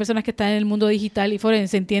 aquellas personas que están en el mundo digital y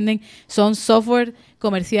forense entienden, son software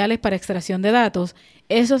comerciales para extracción de datos.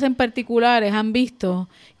 Esos en particulares han visto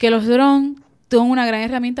que los drones son una gran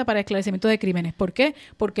herramienta para esclarecimiento de crímenes. ¿Por qué?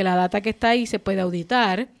 Porque la data que está ahí se puede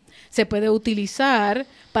auditar, se puede utilizar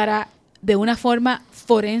para de una forma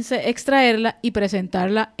forense extraerla y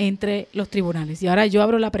presentarla entre los tribunales. Y ahora yo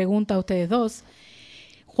abro la pregunta a ustedes dos.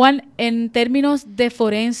 Juan, en términos de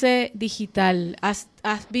forense digital, ¿has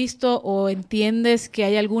visto o entiendes que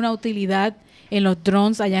hay alguna utilidad en los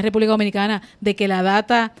drones allá en República Dominicana de que la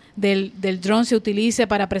data del drone se utilice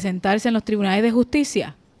para presentarse en los tribunales de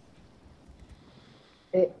justicia?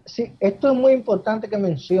 Sí, esto es muy importante que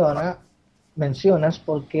mencionas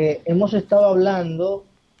porque hemos estado hablando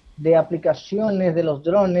de aplicaciones de los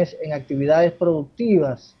drones en actividades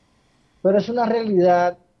productivas, pero es una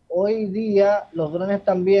realidad. Hoy día los drones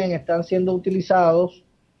también están siendo utilizados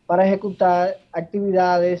para ejecutar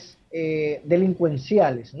actividades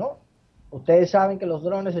delincuenciales, ¿no? Ustedes saben que los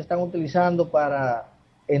drones se están utilizando para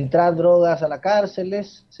entrar drogas a las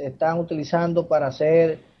cárceles, se están utilizando para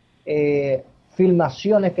hacer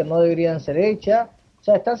filmaciones que no deberían ser hechas, o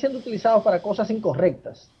sea, están siendo utilizados para cosas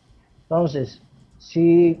incorrectas. Entonces,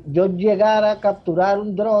 si yo llegara a capturar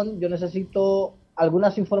un dron, yo necesito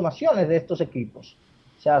algunas informaciones de estos equipos.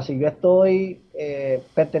 O sea, si yo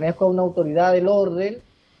pertenezco a una autoridad del orden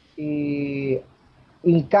y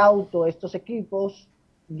incauto estos equipos,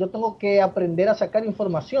 yo tengo que aprender a sacar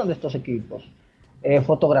información de estos equipos.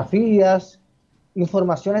 Fotografías,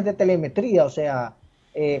 informaciones de telemetría, o sea,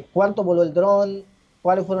 cuánto voló el dron,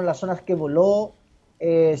 cuáles fueron las zonas que voló,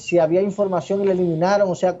 si había información y la eliminaron,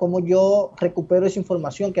 o sea, cómo yo recupero esa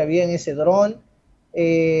información que había en ese dron.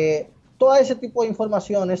 Todo ese tipo de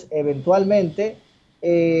informaciones, eventualmente,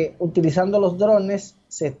 utilizando los drones,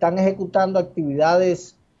 se están ejecutando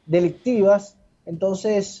actividades delictivas.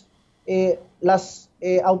 Entonces, las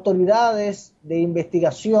autoridades de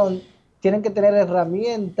investigación tienen que tener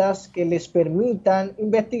herramientas que les permitan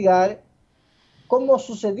investigar cómo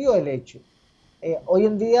sucedió el hecho. Hoy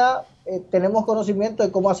en día tenemos conocimiento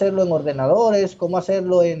de cómo hacerlo en ordenadores, cómo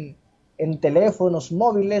hacerlo en teléfonos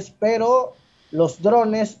móviles, pero los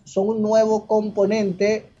drones son un nuevo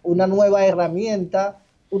componente, una nueva herramienta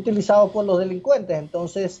utilizada por los delincuentes.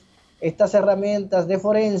 Entonces, estas herramientas de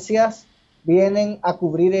forencias vienen a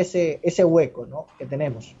cubrir ese hueco, ¿no?, que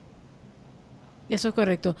tenemos. Eso es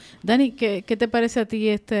correcto. Dani, ¿qué te parece a ti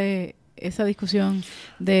esa discusión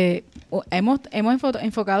de... Hemos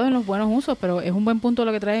enfocado en los buenos usos, pero es un buen punto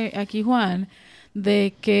lo que trae aquí Juan,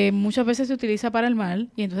 de que muchas veces se utiliza para el mal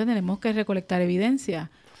y entonces tenemos que recolectar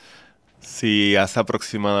evidencia. Sí, hace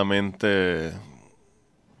aproximadamente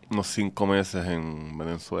unos 5 meses en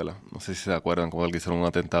Venezuela. No sé si se acuerdan cuando hicieron un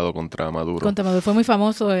atentado contra Maduro. Contra Maduro. Fue muy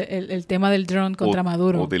famoso el tema del dron contra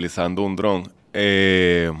Maduro. Utilizando un dron.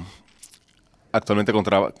 Actualmente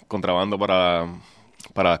contrabando para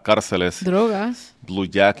cárceles. Drogas.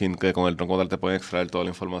 Bluejacking, que con el dron como tal te pueden extraer toda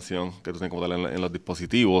la información que tú tienes como tal en los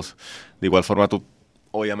dispositivos. De igual forma, tú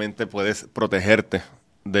obviamente puedes protegerte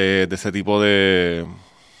de ese tipo de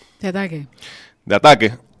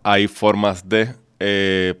ataque. Hay formas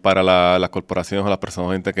para las corporaciones o las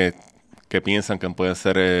personas, gente que piensan que pueden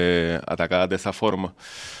ser atacadas de esa forma.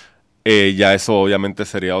 Ya eso obviamente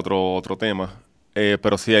sería otro tema.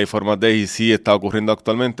 pero sí hay formas de, y sí está ocurriendo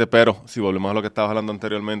actualmente, pero si volvemos a lo que estabas hablando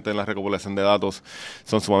anteriormente en la recopilación de datos,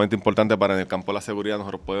 son sumamente importantes para en el campo de la seguridad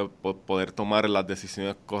nosotros poder tomar las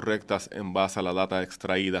decisiones correctas en base a la data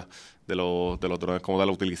extraída de los drones como tal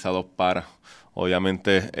utilizados para,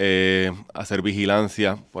 obviamente, hacer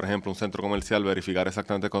vigilancia, por ejemplo, un centro comercial, verificar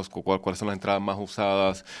exactamente cuáles son las entradas más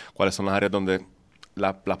usadas, cuáles son las áreas donde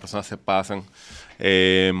las personas se pasan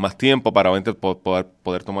más tiempo para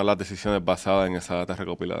poder tomar las decisiones basadas en esa data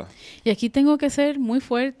recopilada. Y aquí tengo que ser muy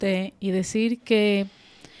fuerte y decir que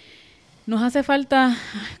nos hace falta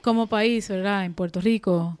como país, ¿verdad? En Puerto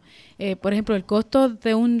Rico, por ejemplo, el costo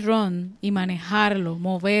de un drone y manejarlo,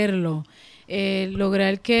 moverlo,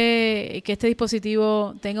 lograr que este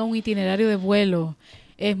dispositivo tenga un itinerario de vuelo,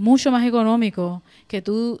 es mucho más económico que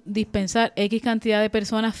tú dispensar X cantidad de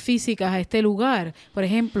personas físicas a este lugar. Por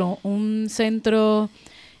ejemplo, un centro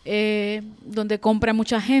donde compra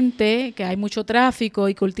mucha gente, que hay mucho tráfico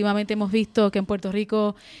y que últimamente hemos visto que en Puerto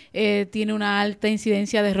Rico tiene una alta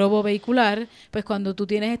incidencia de robo vehicular, pues cuando tú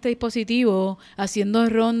tienes este dispositivo haciendo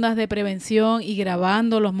rondas de prevención y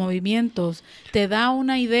grabando los movimientos, te da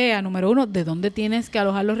una idea, número uno, de dónde tienes que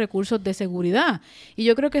alojar los recursos de seguridad. Y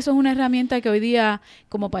yo creo que eso es una herramienta que hoy día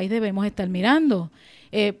como país debemos estar mirando.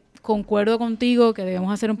 Concuerdo contigo que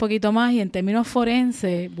debemos hacer un poquito más, y en términos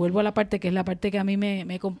forenses, vuelvo a la parte que es la parte que a mí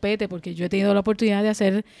me compete, porque yo he tenido la oportunidad de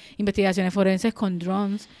hacer investigaciones forenses con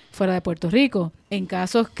drones fuera de Puerto Rico, en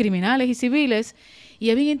casos criminales y civiles,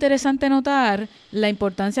 y es bien interesante notar la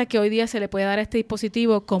importancia que hoy día se le puede dar a este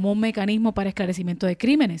dispositivo como un mecanismo para esclarecimiento de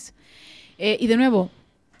crímenes. Y de nuevo,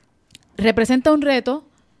 representa un reto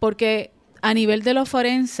porque a nivel de los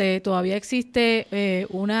forenses todavía existe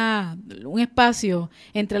un espacio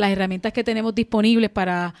entre las herramientas que tenemos disponibles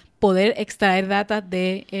para poder extraer datos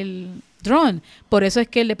del drone. Por eso es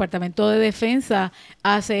que el Departamento de Defensa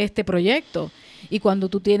hace este proyecto. Y cuando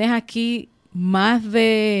tú tienes aquí más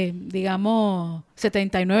de, digamos,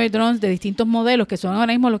 79 drones de distintos modelos, que son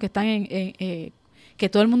ahora mismo los que están que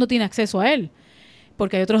todo el mundo tiene acceso a él,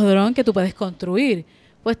 porque hay otros drones que tú puedes construir,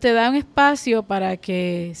 pues te da un espacio para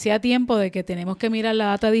que sea tiempo de que tenemos que mirar la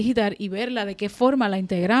data digital y verla de qué forma la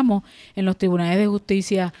integramos en los tribunales de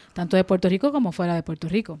justicia, tanto de Puerto Rico como fuera de Puerto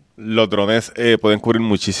Rico. Los drones pueden cubrir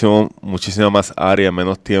muchísima más área en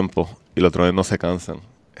menos tiempo, y los drones no se cansan,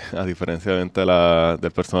 a diferencia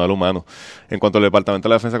del personal humano. En cuanto al Departamento de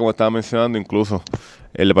la Defensa, como estaba mencionando, incluso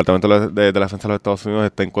el Departamento de la Defensa de los Estados Unidos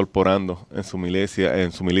está incorporando en su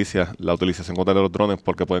milicia la utilización como tal de los drones,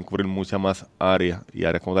 porque pueden cubrir mucha más área, y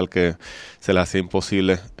áreas como tal que se les hacía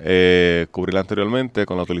imposible cubrir anteriormente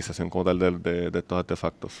con la utilización como tal de estos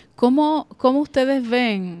artefactos. ¿Cómo ustedes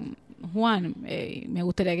ven, Juan? Me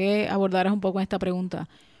gustaría que abordaras un poco esta pregunta.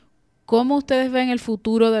 ¿Cómo ustedes ven el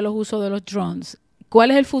futuro de los usos de los drones?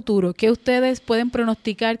 ¿Cuál es el futuro? ¿Qué ustedes pueden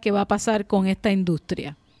pronosticar que va a pasar con esta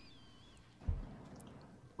industria?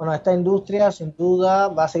 Bueno, esta industria sin duda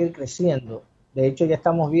va a seguir creciendo. De hecho, ya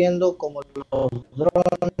estamos viendo como los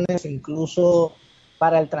drones, incluso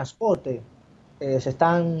para el transporte,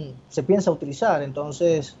 se piensa utilizar.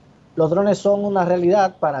 Entonces, los drones son una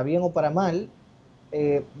realidad, para bien o para mal.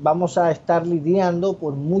 Vamos a estar lidiando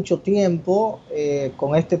por mucho tiempo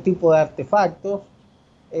con este tipo de artefactos.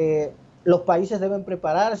 Los países deben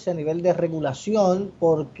prepararse a nivel de regulación,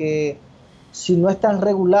 porque si no están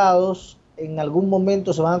regulados, en algún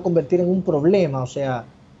momento se van a convertir en un problema. O sea,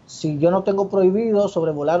 si yo no tengo prohibido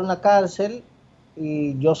sobrevolar una cárcel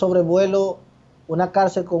y yo sobrevuelo una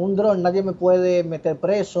cárcel con un dron, nadie me puede meter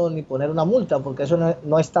preso ni poner una multa, porque eso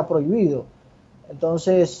no está prohibido.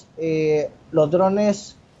 Entonces, los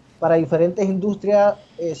drones para diferentes industrias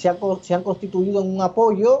se han constituido en un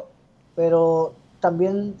apoyo, pero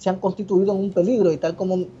también se han constituido en un peligro. Y tal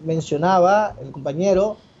como mencionaba el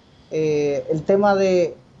compañero, el tema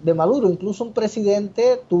de Maduro, incluso un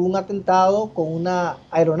presidente tuvo un atentado con una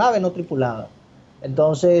aeronave no tripulada.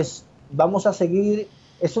 Entonces vamos a seguir,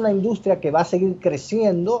 es una industria que va a seguir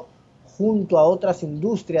creciendo junto a otras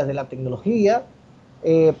industrias de la tecnología.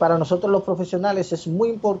 Para nosotros los profesionales es muy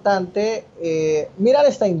importante mirar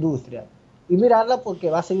esta industria, y mirarla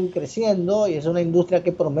porque va a seguir creciendo, y es una industria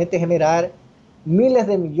que promete generar miles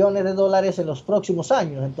de millones de dólares en los próximos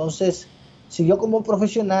años. Entonces, si yo como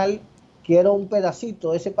profesional quiero un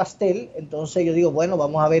pedacito de ese pastel, entonces yo digo, bueno,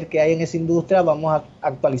 vamos a ver qué hay en esa industria, vamos a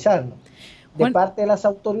actualizarnos. De parte de las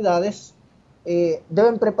autoridades,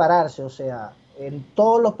 deben prepararse. O sea, en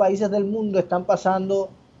todos los países del mundo están pasando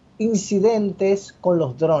incidentes con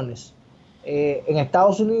los drones. En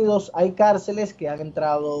Estados Unidos hay cárceles que han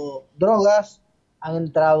entrado drogas, han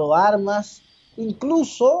entrado armas.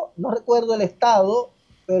 Incluso, no recuerdo el estado,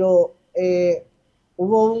 pero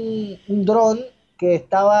hubo un dron que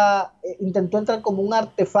intentó entrar como un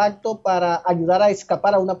artefacto para ayudar a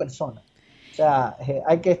escapar a una persona. O sea,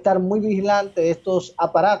 hay que estar muy vigilante de estos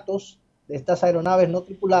aparatos, de estas aeronaves no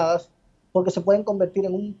tripuladas, porque se pueden convertir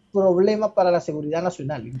en un problema para la seguridad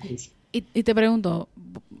nacional incluso. Y te pregunto,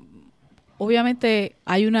 obviamente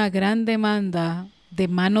hay una gran demanda de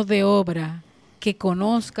mano de obra que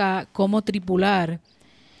conozca cómo tripular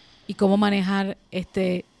y cómo manejar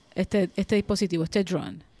este dispositivo, este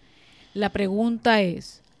drone. La pregunta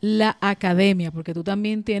es, la academia, porque tú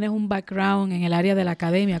también tienes un background en el área de la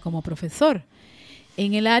academia como profesor.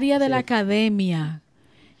 En el área de la academia,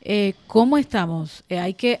 ¿cómo estamos?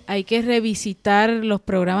 Hay que revisitar los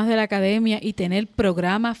programas de la academia y tener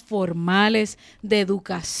programas formales de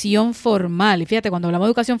educación formal. Y fíjate, cuando hablamos de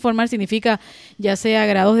educación formal significa ya sea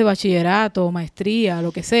grados de bachillerato, maestría,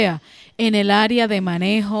 lo que sea, en el área de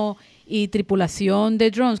manejo y tripulación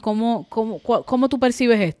de drones. ¿Cómo tú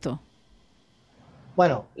percibes esto?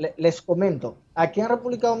 Bueno, les comento, aquí en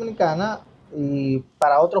República Dominicana y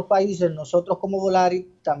para otros países, nosotros como Volaris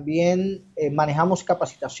también manejamos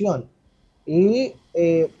capacitación y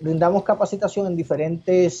brindamos capacitación en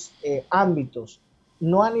diferentes ámbitos,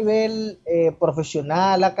 no a nivel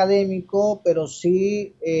profesional, académico, pero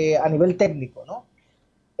sí a nivel técnico, ¿no?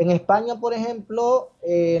 En España, por ejemplo,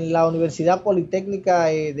 en la Universidad Politécnica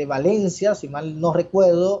de Valencia, si mal no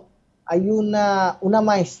recuerdo, hay una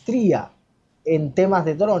maestría en temas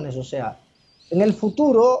de drones. O sea, en el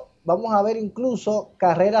futuro vamos a ver incluso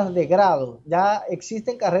carreras de grado. Ya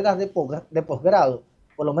existen carreras de posgrado.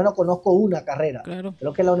 Por lo menos conozco una carrera. Claro.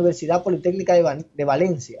 Creo que es la Universidad Politécnica de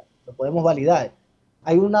Valencia. Lo podemos validar.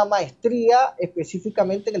 Hay una maestría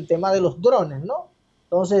específicamente en el tema de los drones, ¿no?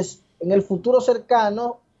 Entonces, en el futuro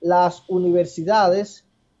cercano, las universidades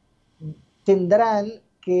tendrán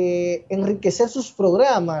que enriquecer sus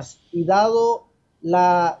programas y dado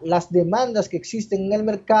las demandas que existen en el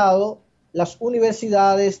mercado, las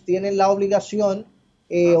universidades tienen la obligación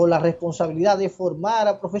o la responsabilidad de formar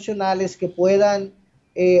a profesionales que puedan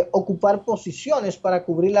ocupar posiciones para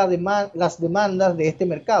cubrir las demandas de este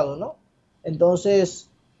mercado, ¿no? Entonces,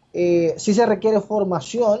 sí se requiere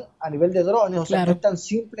formación a nivel de drones, o sea, no es tan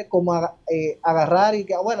simple como agarrar y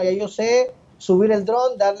que, bueno, ya yo sé subir el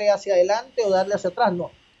dron, darle hacia adelante o darle hacia atrás,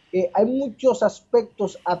 no. Hay muchos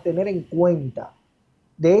aspectos a tener en cuenta.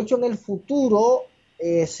 De hecho, en el futuro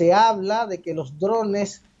se habla de que los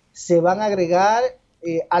drones se van a agregar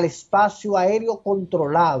al espacio aéreo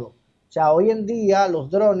controlado. O sea, hoy en día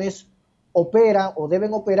los drones operan o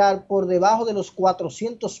deben operar por debajo de los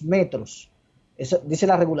 400 metros. Eso dice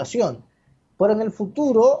la regulación. Pero en el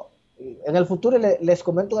futuro les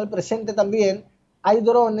comento en el presente también, hay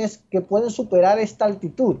drones que pueden superar esta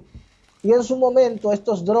altitud. Y en su momento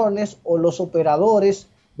estos drones o los operadores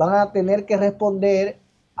van a tener que responder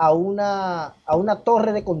a una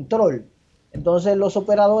torre de control. Entonces los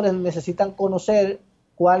operadores necesitan conocer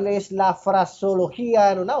cuál es la fraseología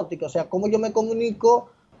aeronáutica, o sea, cómo yo me comunico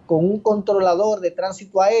con un controlador de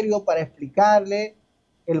tránsito aéreo para explicarle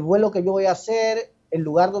el vuelo que yo voy a hacer, el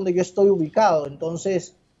lugar donde yo estoy ubicado.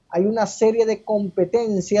 Entonces hay una serie de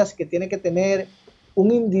competencias que tiene que tener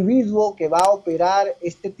un individuo que va a operar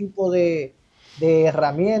este tipo de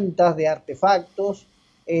herramientas, de artefactos,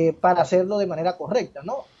 para hacerlo de manera correcta,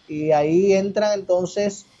 ¿no? Y ahí entran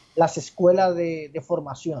entonces las escuelas de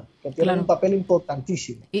formación, que tienen un papel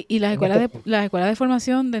importantísimo. Y las escuelas de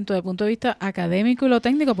formación, dentro del punto de vista académico y lo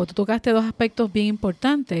técnico, pues tú tocaste dos aspectos bien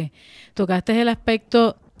importantes. Tocaste el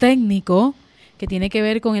aspecto técnico, que tiene que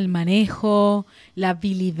ver con el manejo, la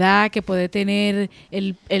habilidad que puede tener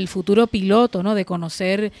el futuro piloto, ¿no? De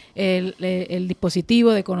conocer el dispositivo,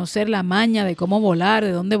 de conocer la maña, de cómo volar,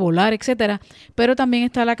 de dónde volar, etcétera. Pero también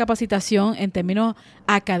está la capacitación en términos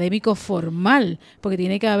académicos formal, porque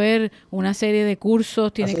tiene que haber una serie de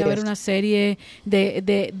cursos, tiene que haber una serie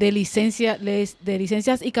de licencias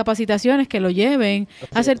y capacitaciones que lo lleven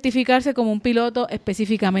a certificarse como un piloto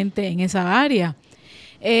específicamente en esa área.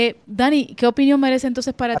 Dani, ¿qué opinión merece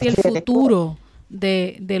entonces para ti el futuro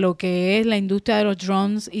de lo que es la industria de los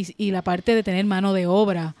drones y la parte de tener mano de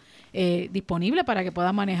obra disponible para que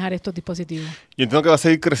puedan manejar estos dispositivos? Yo entiendo que va a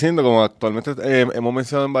seguir creciendo, como actualmente hemos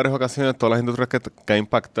mencionado en varias ocasiones, todas las industrias que ha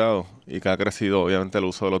impactado y que ha crecido, obviamente, el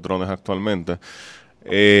uso de los drones actualmente.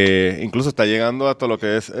 Incluso está llegando hasta lo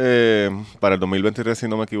que es, para el 2023, si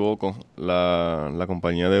no me equivoco, la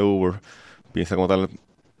compañía de Uber piensa como tal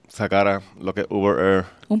sacara lo que es Uber Air.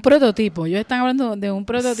 Un prototipo. Ellos están hablando de un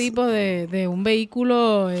prototipo de un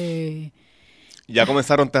vehículo. Ya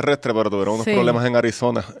comenzaron terrestres, pero tuvieron unos problemas en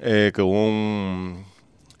Arizona, que hubo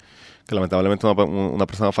que lamentablemente una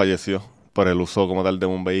persona falleció por el uso como tal de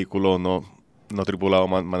un vehículo no no tripulados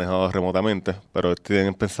manejados remotamente, pero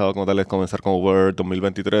tienen pensado como tal es comenzar con Uber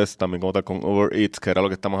 2023, también como tal con Uber Eats, que era lo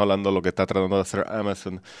que estamos hablando, lo que está tratando de hacer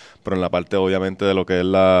Amazon, pero en la parte obviamente de lo que es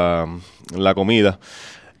la comida.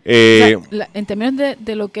 En términos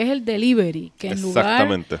de lo que es el delivery, que en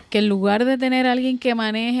lugar de tener a alguien que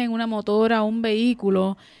maneje en una motora o un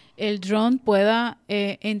vehículo, el drone pueda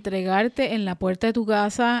entregarte en la puerta de tu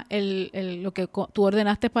casa lo que tú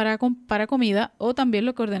ordenaste para comida, o también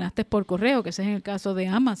lo que ordenaste por correo, que ese es el caso de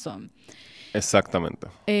Amazon. Exactamente.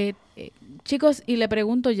 Chicos, y le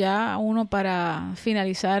pregunto ya a uno para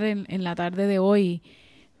finalizar en la tarde de hoy,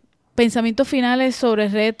 pensamientos finales sobre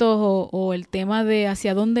retos o el tema de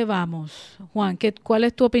hacia dónde vamos. Juan, ¿cuál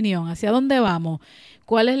es tu opinión? ¿Hacia dónde vamos?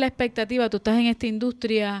 ¿Cuál es la expectativa? Tú estás en esta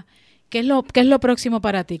industria. ¿Qué es lo próximo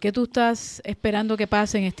para ti? ¿Qué tú estás esperando que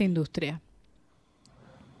pase en esta industria?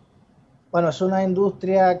 Bueno, es una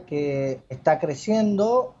industria que está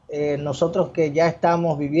creciendo. Nosotros que ya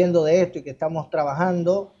estamos viviendo de esto y que estamos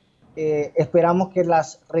trabajando, esperamos que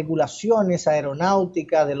las regulaciones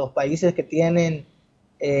aeronáuticas de los países que tienen,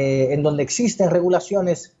 en donde existen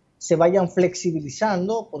regulaciones, se vayan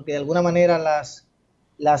flexibilizando, porque de alguna manera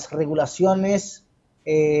las regulaciones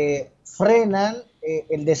frenan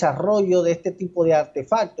el desarrollo de este tipo de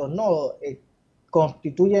artefactos, ¿no?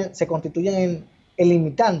 Se constituyen en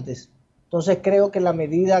limitantes. Entonces creo que en la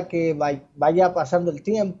medida que vaya pasando el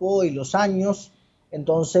tiempo y los años,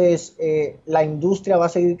 entonces la industria va a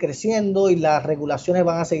seguir creciendo y las regulaciones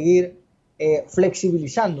van a seguir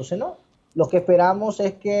flexibilizándose, ¿no? Lo que esperamos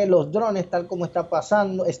es que los drones, tal como está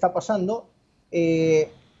pasando, estén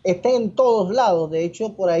en todos lados. De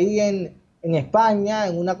hecho, por ahí en España,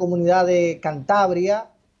 en una comunidad de Cantabria,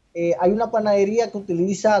 hay una panadería que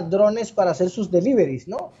utiliza drones para hacer sus deliveries,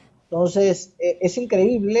 ¿no? Entonces, es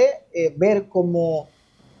increíble ver cómo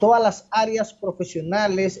todas las áreas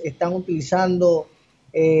profesionales están utilizando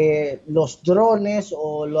los drones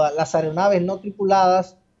o las aeronaves no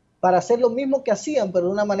tripuladas para hacer lo mismo que hacían, pero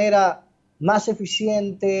de una manera más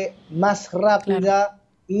eficiente, más rápida, claro,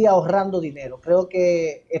 y ahorrando dinero. Creo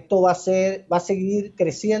que esto va a seguir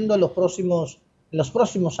creciendo en los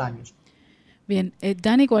próximos años. Bien,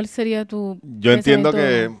 Dani, ¿cuál sería tu Yo entiendo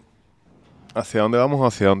que hacia dónde vamos o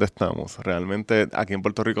hacia dónde estamos. Realmente aquí en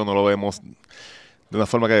Puerto Rico no lo vemos de una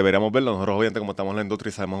forma que deberíamos verlo. Nosotros obviamente como estamos en la industria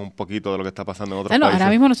y sabemos un poquito de lo que está pasando en otros países. Ahora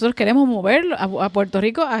mismo nosotros queremos moverlo a Puerto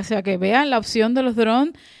Rico hacia que vean la opción de los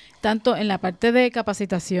drones, tanto en la parte de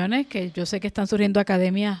capacitaciones, que yo sé que están surgiendo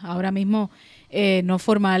academias ahora mismo no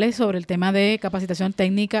formales sobre el tema de capacitación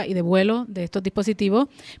técnica y de vuelo de estos dispositivos,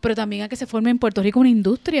 pero también a que se forme en Puerto Rico una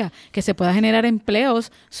industria que se pueda generar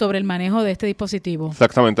empleos sobre el manejo de este dispositivo.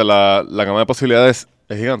 Exactamente, la gama de posibilidades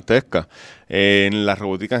es gigantesca. En la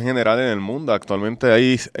robótica en general en el mundo, actualmente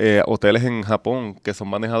hay hoteles en Japón que son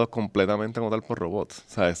manejados completamente como tal por robots.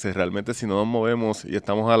 O sea, si no nos movemos y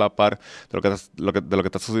estamos a la par de lo que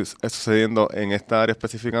está sucediendo en esta área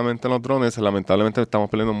específicamente en los drones, lamentablemente estamos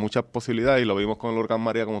perdiendo muchas posibilidades y lo vimos con el huracán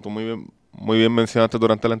María, como tú muy bien mencionaste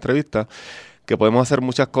durante la entrevista, que podemos hacer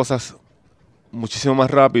muchas cosas muchísimo más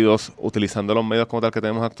rápidos utilizando los medios como tal que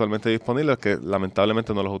tenemos actualmente disponibles, que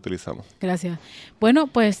lamentablemente no los utilizamos. Gracias. Bueno,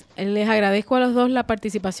 pues les agradezco a los dos la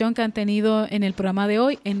participación que han tenido en el programa de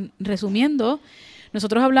hoy. Resumiendo,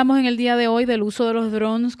 nosotros hablamos en el día de hoy del uso de los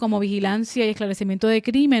drones como vigilancia y esclarecimiento de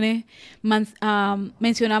crímenes.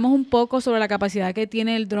 Mencionamos un poco sobre la capacidad que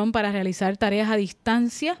tiene el dron para realizar tareas a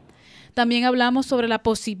distancia. También hablamos sobre la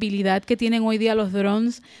posibilidad que tienen hoy día los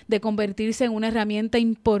drones de convertirse en una herramienta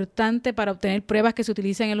importante para obtener pruebas que se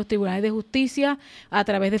utilizan en los tribunales de justicia a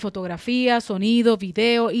través de fotografía, sonido,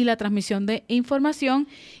 video y la transmisión de información.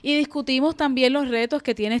 Y discutimos también los retos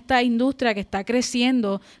que tiene esta industria que está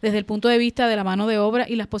creciendo desde el punto de vista de la mano de obra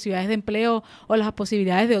y las posibilidades de empleo o las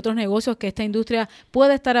posibilidades de otros negocios que esta industria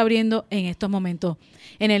puede estar abriendo en estos momentos.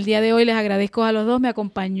 En el día de hoy les agradezco a los dos. Me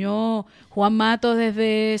acompañó Juan Matos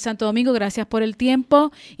desde Santo Domingo, gracias por el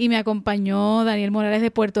tiempo, y me acompañó Daniel Morales de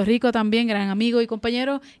Puerto Rico también, gran amigo y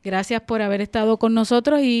compañero, gracias por haber estado con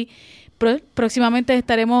nosotros y próximamente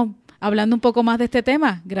estaremos hablando un poco más de este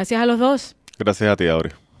tema. Gracias a los dos. Gracias a ti, Auri.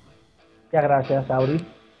 Muchas gracias, Auri.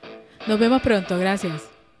 Nos vemos pronto, gracias.